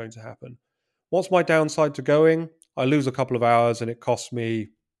definitely not going to happen. What's my downside to going? I lose a couple of hours and it costs me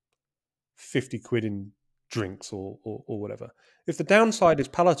 50 quid in drinks or whatever. If the downside is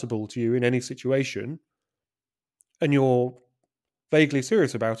palatable to you in any situation and you're vaguely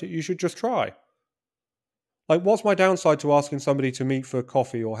serious about it, you should just try. Like, what's my downside to asking somebody to meet for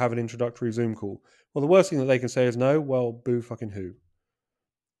coffee or have an introductory Zoom call? Well, the worst thing that they can say is no. Well, boo fucking who.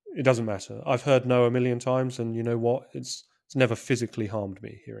 It doesn't matter. I've heard no a million times, and you know what? It's never physically harmed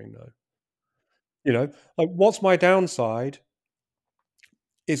me hearing no. Like, what's my downside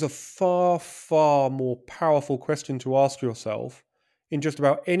is a far, far more powerful question to ask yourself in just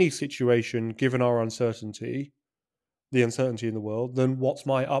about any situation, given our uncertainty, the uncertainty in the world, than what's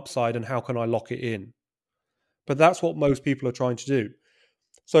my upside and how can I lock it in? But that's what most people are trying to do.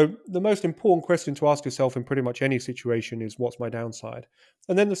 So the most important question to ask yourself in pretty much any situation is, what's my downside?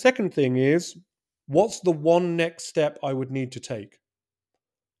 And then the second thing is, what's the one next step I would need to take?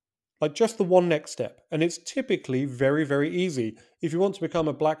 Like, just the one next step. And it's typically very, very easy. If you want to become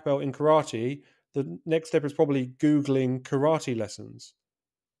a black belt in karate, the next step is probably Googling karate lessons.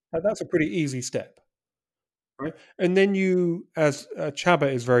 That's a pretty easy step. Right? And then you, as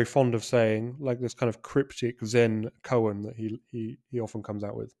Chaba is very fond of saying, like this kind of cryptic Zen koan that he often comes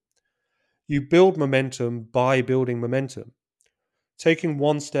out with, you build momentum by building momentum. Taking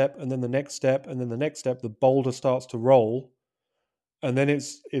one step and then the next step and then the next step, the boulder starts to roll, and then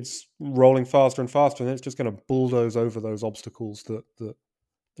it's rolling faster and faster, and then it's just going to bulldoze over those obstacles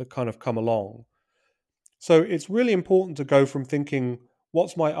that kind of come along. So it's really important to go from thinking,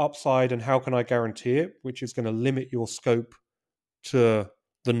 what's my upside and how can I guarantee it, which is going to limit your scope to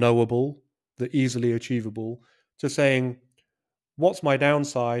the knowable, the easily achievable, to saying, what's my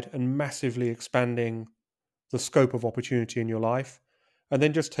downside, and massively expanding the scope of opportunity in your life, and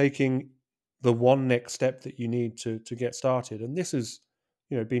then just taking the one next step that you need to get started. And this has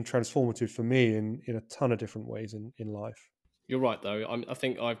been transformative for me in a ton of different ways in life. You're right, though. I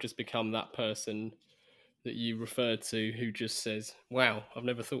think I've just become that person that you referred to who just says, "Wow, I've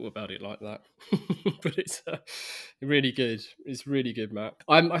never thought about it like that." But it's really good. It's really good, Matt.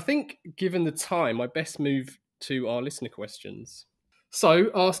 I think, given the time, I best move to our listener questions.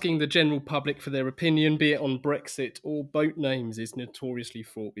 So, asking the general public for their opinion, be it on Brexit or boat names, is notoriously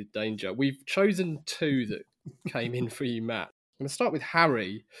fraught with danger. We've chosen two that came in for you, Matt. I'm going to start with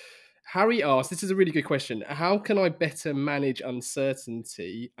Harry. Harry asks, this is a really good question. How can I better manage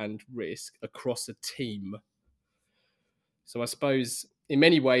uncertainty and risk across a team? So I suppose in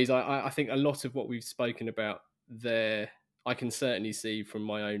many ways, I think a lot of what we've spoken about there, I can certainly see from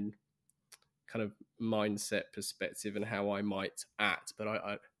my own kind of mindset perspective and how I might act. But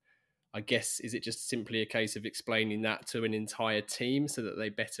I guess, is it just simply a case of explaining that to an entire team so that they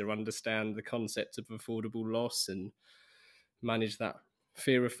better understand the concept of affordable loss and manage that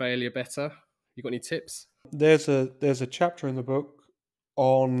fear of failure better? You got any tips? There's a chapter in the book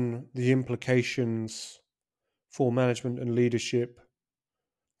on the implications for management and leadership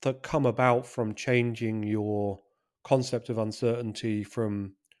that come about from changing your concept of uncertainty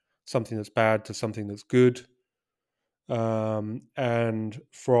from something that's bad to something that's good, and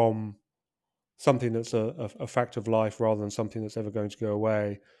from something that's a fact of life rather than something that's ever going to go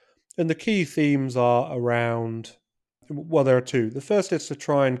away. And the key themes are around, well, there are two. The first is to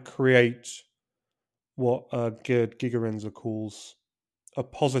try and create what Gerd Gigerenzer calls a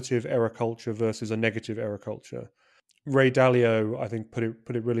positive error culture versus a negative error culture. Ray Dalio, I think, put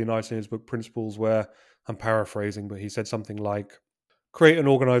it really nicely in his book Principles, where, I'm paraphrasing, but he said something like, create an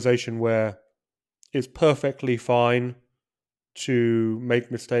organization where it's perfectly fine to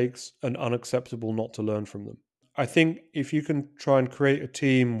make mistakes and unacceptable not to learn from them. I think if you can try and create a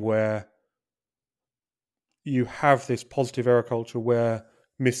team where you have this positive error culture where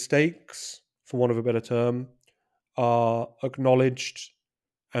mistakes, for want of a better term, are acknowledged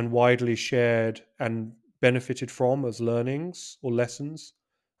and widely shared and benefited from as learnings or lessons.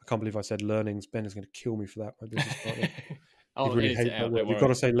 I can't believe I said learnings. Ben is going to kill me for that, my business partner. I'll He'd really edit it hate that out, word. don't You've got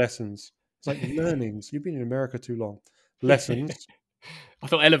worry. to say lessons. It's like learnings. You've been in America too long. Lessons. I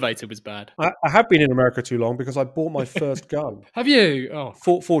thought elevator was bad. I have been in America too long because I bought my first gun. Have you? Oh,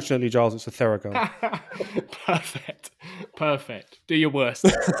 Fortunately, Giles, it's a Theragun. perfect. Do your worst.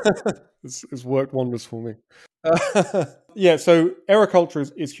 It's worked wonders for me. Yeah, so error culture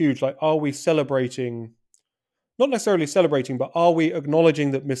is huge. Like, are we celebrating, not necessarily celebrating, but are we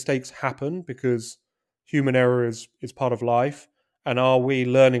acknowledging that mistakes happen because human error is part of life? And are we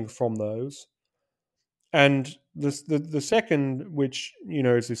learning from those? And the second, which,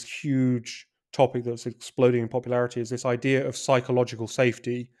 is this huge topic that's exploding in popularity, is this idea of psychological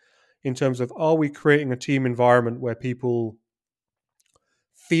safety, in terms of, are we creating a team environment where people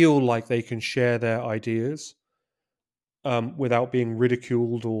feel like they can share their ideas without being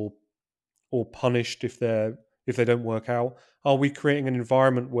ridiculed or punished if they don't work out? Are we creating an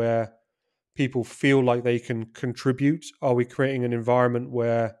environment where people feel like they can contribute? Are we creating an environment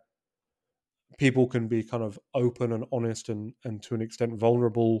where people can be kind of open and honest and to an extent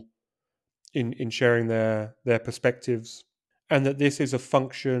vulnerable in sharing their perspectives? And that this is a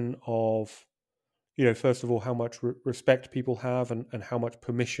function of, first of all, how much respect people have and how much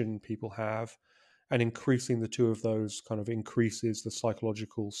permission people have, and increasing the two of those kind of increases the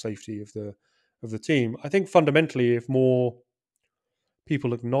psychological safety of the team. I think fundamentally, if more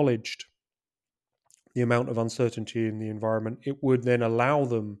people acknowledged the amount of uncertainty in the environment, it would then allow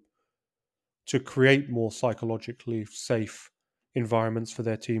them to create more psychologically safe environments for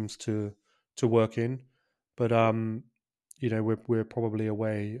their teams to work in. But we're probably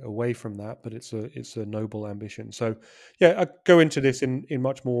away from that, but it's a noble ambition. So yeah, I go into this in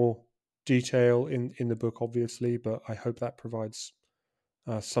much more detail in the book, obviously, but I hope that provides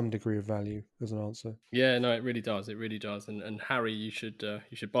some degree of value as an answer. Yeah, no, it really does. It really does. And Harry, you should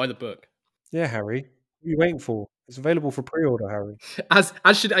buy the book. Yeah, Harry, what are you waiting for? It's available for pre-order, Harry. As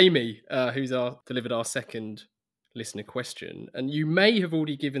should Amy, who's delivered our second listener question. And you may have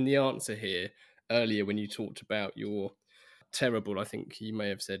already given the answer here earlier when you talked about your terrible, I think you may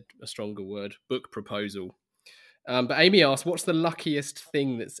have said a stronger word, book proposal. But Amy asked, what's the luckiest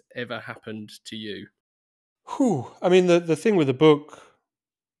thing that's ever happened to you? Whew. I mean, the thing with the book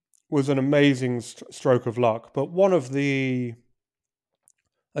was an amazing stroke of luck, but one of the,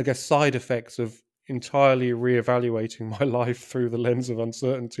 I guess, side effects of entirely reevaluating my life through the lens of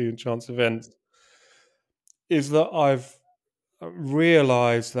uncertainty and chance events is that I've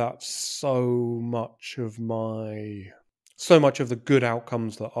realized that so much of the good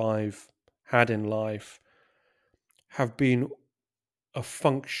outcomes that I've had in life have been a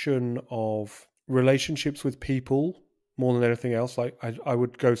function of relationships with people more than anything else. Like I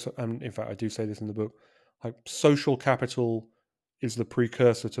would go, and in fact, I do say this in the book. Like social capital is the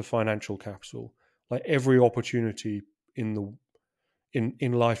precursor to financial capital. Like every opportunity in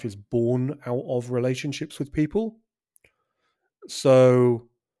life is born out of relationships with people. So,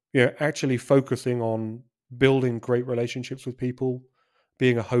 actually focusing on building great relationships with people,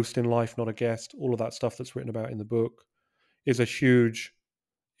 being a host in life, not a guest, all of that stuff that's written about in the book is a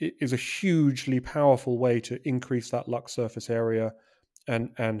hugely powerful way to increase that luck surface area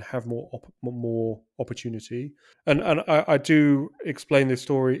and have more opportunity. And I do explain this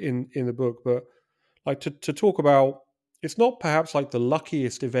story in the book, but like to talk about, it's not perhaps like the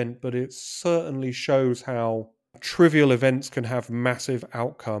luckiest event, but it certainly shows how trivial events can have massive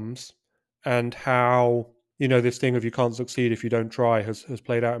outcomes, and how this thing of you can't succeed if you don't try has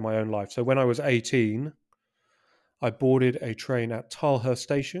played out in my own life. So when I was 18, I boarded a train at Tilehurst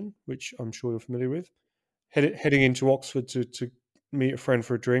station, which I'm sure you're familiar with, heading into Oxford to meet a friend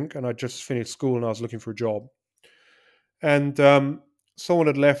for a drink. And I just finished school and I was looking for a job. And someone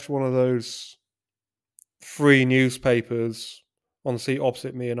had left one of those free newspapers on the seat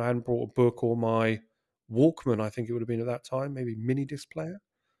opposite me, and I hadn't brought a book or my Walkman, I think it would have been at that time, maybe mini disc player.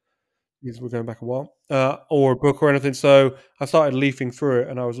 We're going back a while, or a book or anything. So I started leafing through it,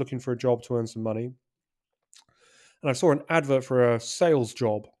 and I was looking for a job to earn some money. And I saw an advert for a sales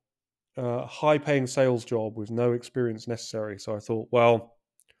job, a high-paying sales job with no experience necessary. So I thought, well,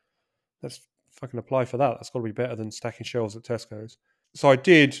 let's fucking apply for that. That's got to be better than stacking shelves at Tesco's. So I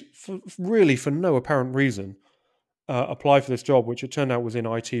did, really for no apparent reason, apply for this job, which it turned out was in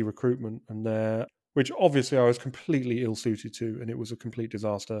IT recruitment, and which obviously I was completely ill-suited to, and it was a complete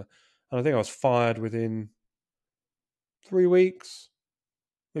disaster. And I think I was fired within 3 weeks,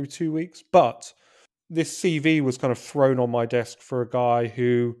 maybe 2 weeks. But this CV was kind of thrown on my desk for a guy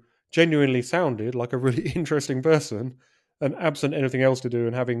who genuinely sounded like a really interesting person, and absent anything else to do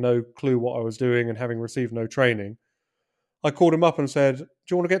and having no clue what I was doing and having received no training. I called him up and said, "Do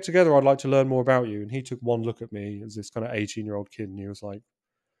you want to get together? I'd like to learn more about you." And he took one look at me as this kind of 18-year-old kid, and he was like,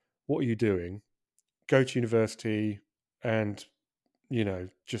 "What are you doing? Go to university and,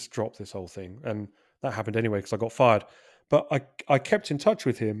 just drop this whole thing." And that happened anyway because I got fired. But I kept in touch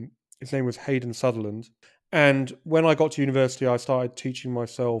with him. His name was Hayden Sutherland. And when I got to university, I started teaching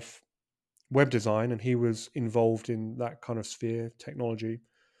myself web design, and he was involved in that kind of sphere, technology.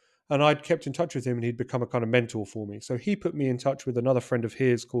 And I'd kept in touch with him, and he'd become a kind of mentor for me. So he put me in touch with another friend of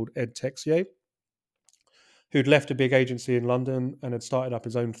his called Ed Texier, who'd left a big agency in London and had started up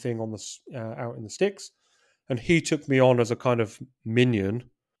his own thing out in the sticks. And he took me on as a kind of minion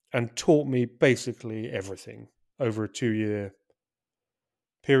and taught me basically everything over a 2-year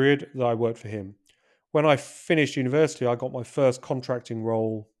period that I worked for him. When I finished university, I got my first contracting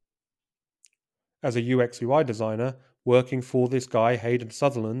role as a UX UI designer, working for this guy, Hayden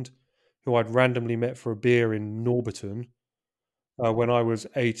Sutherland, who I'd randomly met for a beer in Norbiton when I was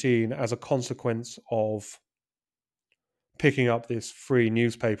 18, as a consequence of picking up this free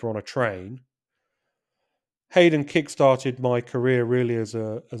newspaper on a train. Hayden kickstarted my career really as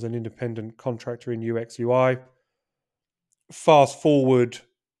an independent contractor in UX UI. Fast forward,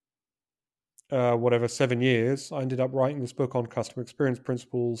 7 years, I ended up writing this book on customer experience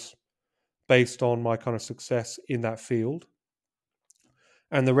principles based on my kind of success in that field.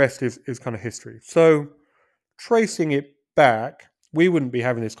 And the rest is kind of history. So tracing it back, we wouldn't be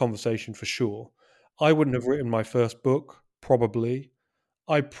having this conversation for sure. I wouldn't have written my first book, probably.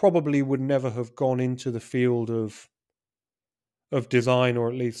 I probably would never have gone into the field of design, or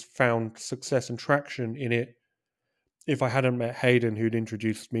at least found success and traction in it, if I hadn't met Hayden, who'd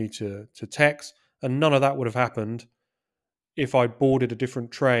introduced me to techs. And none of that would have happened if I boarded a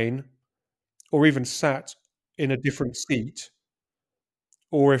different train, or even sat in a different seat,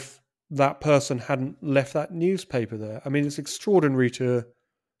 or if that person hadn't left that newspaper there. I mean, it's extraordinary to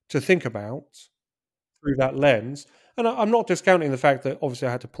think about through that lens. And I'm not discounting the fact that obviously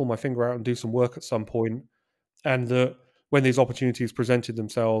I had to pull my finger out and do some work at some point, and that when these opportunities presented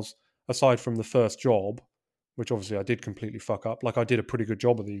themselves, aside from the first job, which obviously I did completely fuck up, like I did a pretty good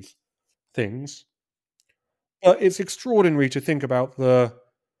job of these things. But it's extraordinary to think about the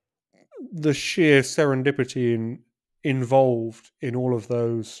sheer serendipity involved in all of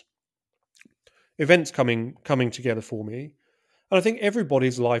those events coming together for me. And I think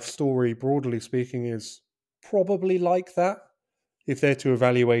everybody's life story, broadly speaking, is probably like that, if they're to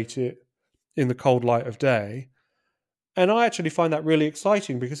evaluate it in the cold light of day. And I actually find that really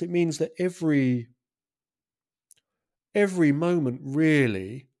exciting, because it means that every moment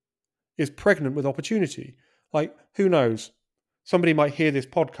really is pregnant with opportunity. Like, who knows? Somebody might hear this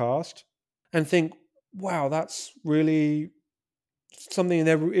podcast and think, wow, that's really something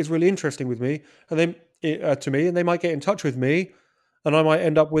that is really interesting with me, and then to me, and they might get in touch with me, and I might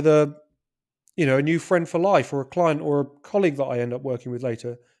end up with a new friend for life, or a client, or a colleague that I end up working with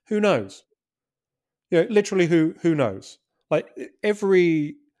later. Who knows? Literally, who knows? Like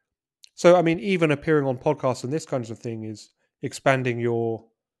every so, I mean, even appearing on podcasts and this kinds of thing is expanding your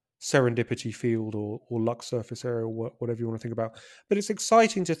serendipity field, or luck surface area, or whatever you want to think about. But it's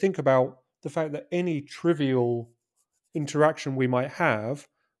exciting to think about the fact that any trivial interaction we might have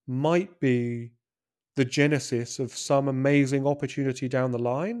might be the genesis of some amazing opportunity down the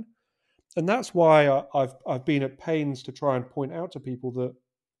line. And that's why I've been at pains to try and point out to people that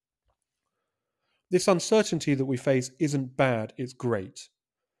this uncertainty that we face isn't bad, it's great.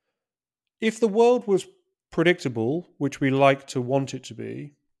 If the world was predictable, which we like to want it to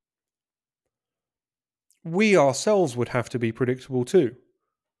be, we ourselves would have to be predictable too.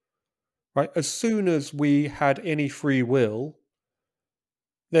 Right? As soon as we had any free will,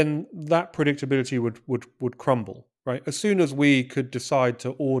 then that predictability would crumble. Right? As soon as we could decide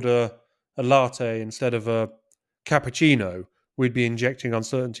to order a latte instead of a cappuccino, we'd be injecting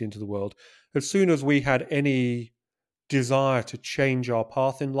uncertainty into the world. As soon as we had any desire to change our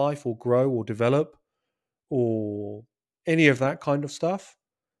path in life, or grow, or develop, or any of that kind of stuff,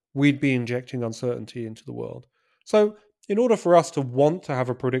 we'd be injecting uncertainty into the world. So in order for us to want to have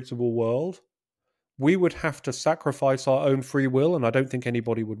a predictable world, we would have to sacrifice our own free will, and I don't think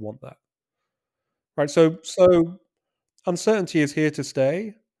anybody would want that. Right? So uncertainty is here to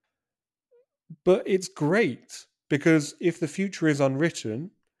stay, but it's great, because if the future is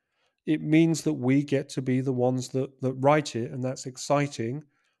unwritten, it means that we get to be the ones that write it, and that's exciting,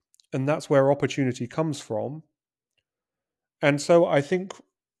 and that's where opportunity comes from. And so I think,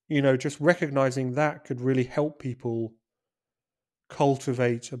 just recognizing that could really help people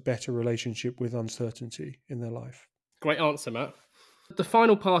cultivate a better relationship with uncertainty in their life. Great answer, Matt. The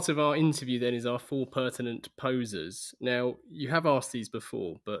final part of our interview then is our 4 pertinent posers. Now, you have asked these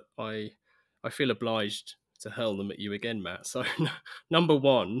before, but I feel obliged to hurl them at you again, Matt. So, number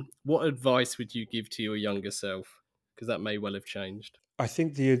 1, what advice would you give to your younger self? Because that may well have changed. I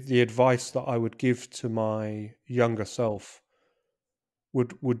think the advice that I would give to my younger self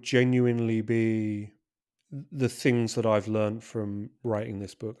would genuinely be the things that I've learned from writing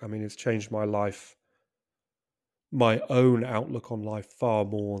this book. I mean, it's changed my life, my own outlook on life, far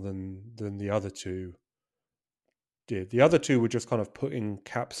more than the other 2 did. The other 2 were just kind of putting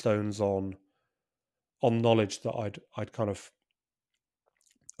capstones on knowledge that I'd kind of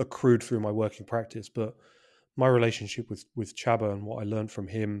accrued through my working practice. But my relationship with Chaba and what I learned from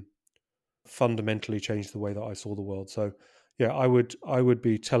him fundamentally changed the way that I saw the world. So yeah, I would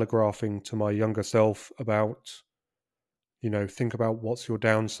be telegraphing to my younger self about, think about what's your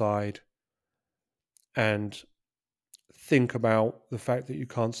downside, and think about the fact that you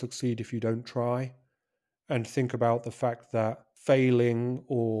can't succeed if you don't try, and think about the fact that failing,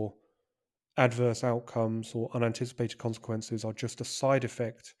 or adverse outcomes, or unanticipated consequences are just a side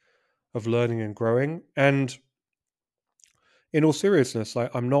effect of learning and growing. And in all seriousness,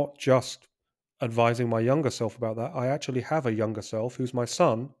 I'm not just advising my younger self about that. I actually have a younger self who's my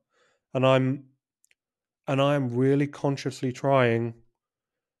son, and I'm really consciously trying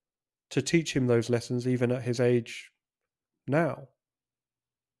to teach him those lessons even at his age now.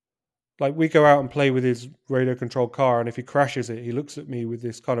 Like, we go out and play with his radio controlled car, and if he crashes it, he looks at me with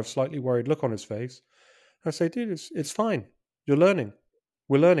this kind of slightly worried look on his face. I say, dude, it's fine. You're learning.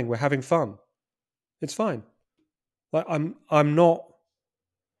 We're learning. We're having fun. It's fine. Like, I'm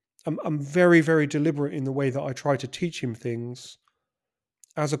very, very deliberate in the way that I try to teach him things,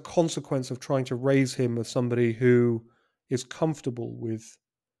 as a consequence of trying to raise him as somebody who is comfortable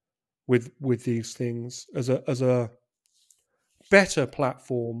with these things, as a better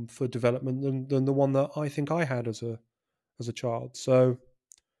platform for development than the one that I think I had as a child. So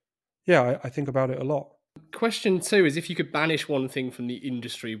yeah, I think about it a lot. Question 2 is, if you could banish one thing from the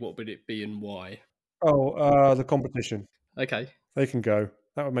industry, what would it be and why? The competition. Okay. They can go.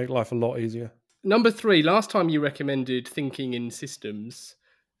 That would make life a lot easier. Number 3, last time you recommended thinking in systems,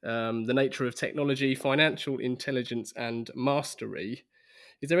 the nature of technology, financial intelligence, and mastery.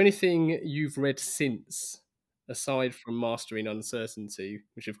 Is there anything you've read since, aside from Mastering Uncertainty,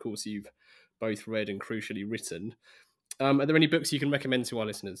 which of course you've both read and crucially written? Are there any books you can recommend to our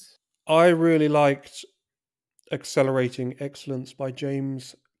listeners? I really liked Accelerating Excellence by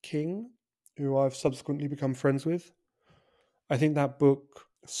James King, who I've subsequently become friends with. I think that book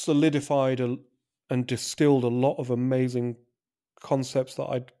solidified and distilled a lot of amazing concepts that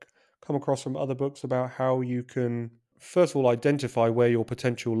I'd come across from other books about how you can, first of all, identify where your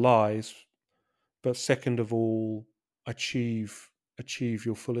potential lies, but second of all, achieve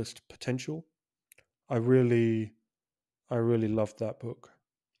your fullest potential. I really loved that book.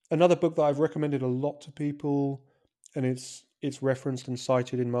 Another book that I've recommended a lot to people, and it's referenced and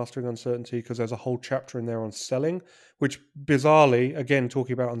cited in Mastering Uncertainty because there's a whole chapter in there on selling, which bizarrely, again,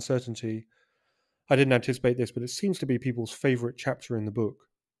 talking about uncertainty, I didn't anticipate this, but it seems to be people's favorite chapter in the book.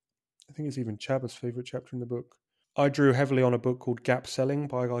 I think it's even Chaba's favorite chapter in the book. I drew heavily on a book called Gap Selling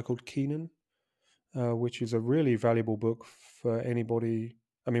by a guy called Keenan, which is a really valuable book for anybody.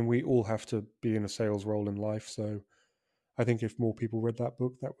 I mean, we all have to be in a sales role in life, so I think if more people read that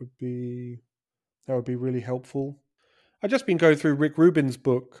book, that would be really helpful. I've just been going through Rick Rubin's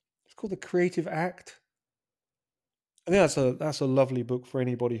book. It's called The Creative Act. I think that's a lovely book for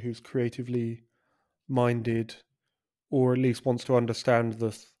anybody who's creatively minded, or at least wants to understand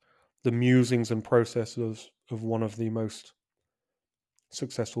the musings and processes of one of the most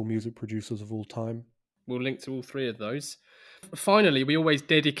successful music producers of all time. We'll link to all three of those. Finally, we always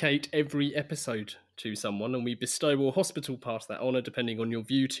dedicate every episode to someone, and we bestow or hospital pass that honour, depending on your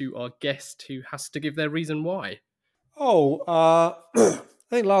view, to our guest who has to give their reason why. Oh, I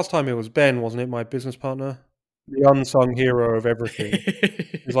think last time it was Ben, wasn't it? My business partner, the unsung hero of everything.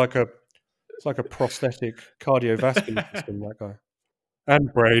 It's like a prosthetic cardiovascular system. That guy,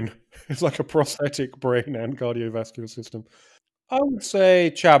 and brain. It's like a prosthetic brain and cardiovascular system. I would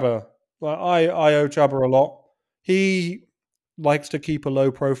say Chaba. Well, I owe Chaba a lot. He likes to keep a low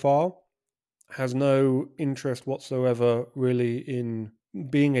profile, has no interest whatsoever really in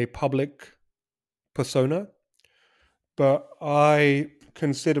being a public persona. But I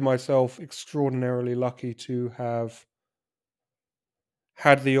consider myself extraordinarily lucky to have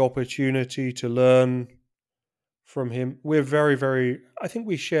had the opportunity to learn from him. We're I think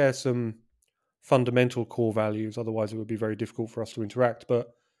we share some fundamental core values. Otherwise, it would be very difficult for us to interact.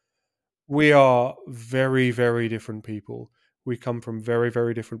 But we are very, very different people. We come from very,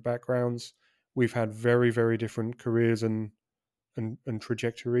 very different backgrounds. We've had very, very different careers and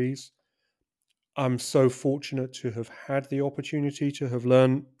trajectories. I'm so fortunate to have had the opportunity to have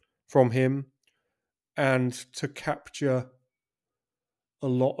learned from him and to capture a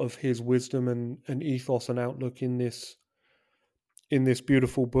lot of his wisdom and ethos and outlook in this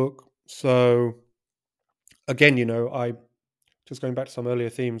beautiful book. So again, I just going back to some earlier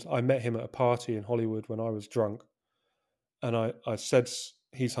themes, I met him at a party in Hollywood when I was drunk, and I said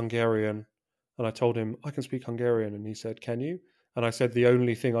he's Hungarian, and I told him I can speak Hungarian, and he said, "Can you?" And I said the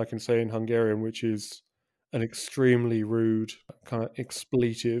only thing I can say in Hungarian, which is an extremely rude kind of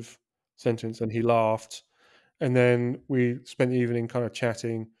expletive sentence, and he laughed. And then we spent the evening kind of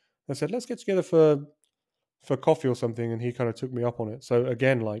chatting. I said, let's get together for coffee or something, and he kind of took me up on it. So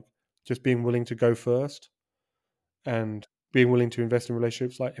again, like just being willing to go first and being willing to invest in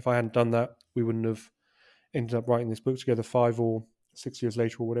relationships. Like if I hadn't done that, we wouldn't have ended up writing this book together 5 or 6 years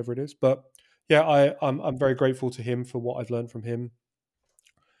later or whatever it is. But yeah, I'm very grateful to him for what I've learned from him.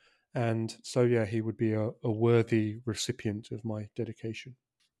 And so, yeah, he would be a worthy recipient of my dedication.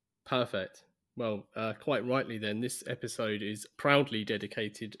 Perfect. Well, quite rightly then, this episode is proudly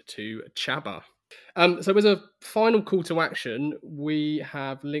dedicated to Chaba. So as a final call to action, we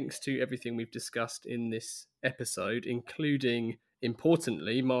have links to everything we've discussed in this episode, including,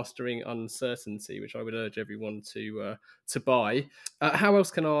 importantly, Mastering Uncertainty, which I would urge everyone to buy. How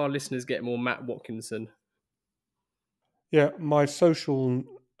else can our listeners get more Matt Watkinson? Yeah, my social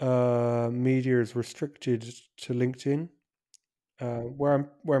media is restricted to LinkedIn, where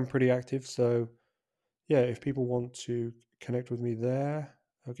I'm pretty active. So yeah, if people want to connect with me there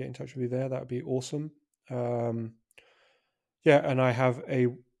or get in touch with me there, that would be awesome. Yeah, and I have a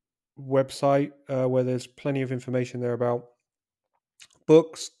website where there's plenty of information there about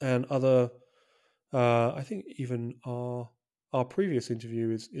books and other. I think even our previous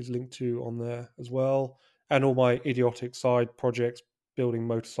interview is linked to on there as well, and all my idiotic side projects, building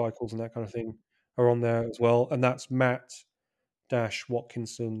motorcycles and that kind of thing, are on there as well. And that's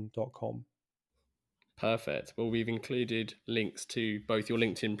matt-watkinson.com. Perfect. Well, we've included links to both your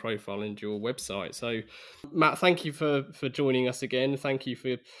LinkedIn profile and your website. So, Matt, thank you for joining us again. Thank you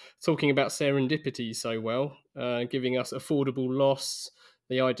for talking about serendipity so well, giving us affordable loss,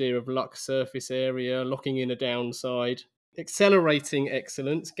 the idea of luck surface area, locking in a downside, accelerating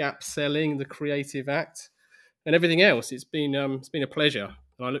excellence, gap selling, the creative act, and everything else. It's been a pleasure,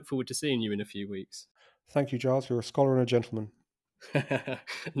 and I look forward to seeing you in a few weeks. Thank you, Giles. You're a scholar and a gentleman.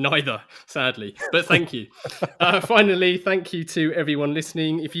 Neither, sadly, but thank you. Finally, thank you to everyone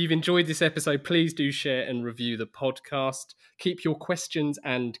listening. If you've enjoyed this episode, please do share and review the podcast. Keep your questions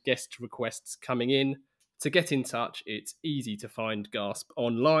and guest requests coming in. To get in touch, it's easy to find Gasp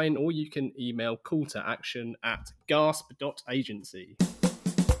online, or you can email calltoaction@gasp.agency.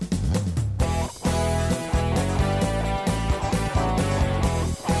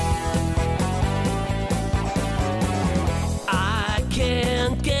 I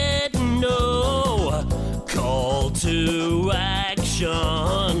can't get no call to action.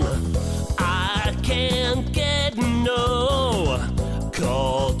 I can't get no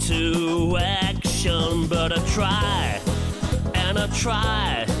call to action, but I try, and I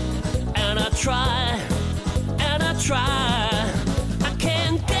try, and I try, and I try.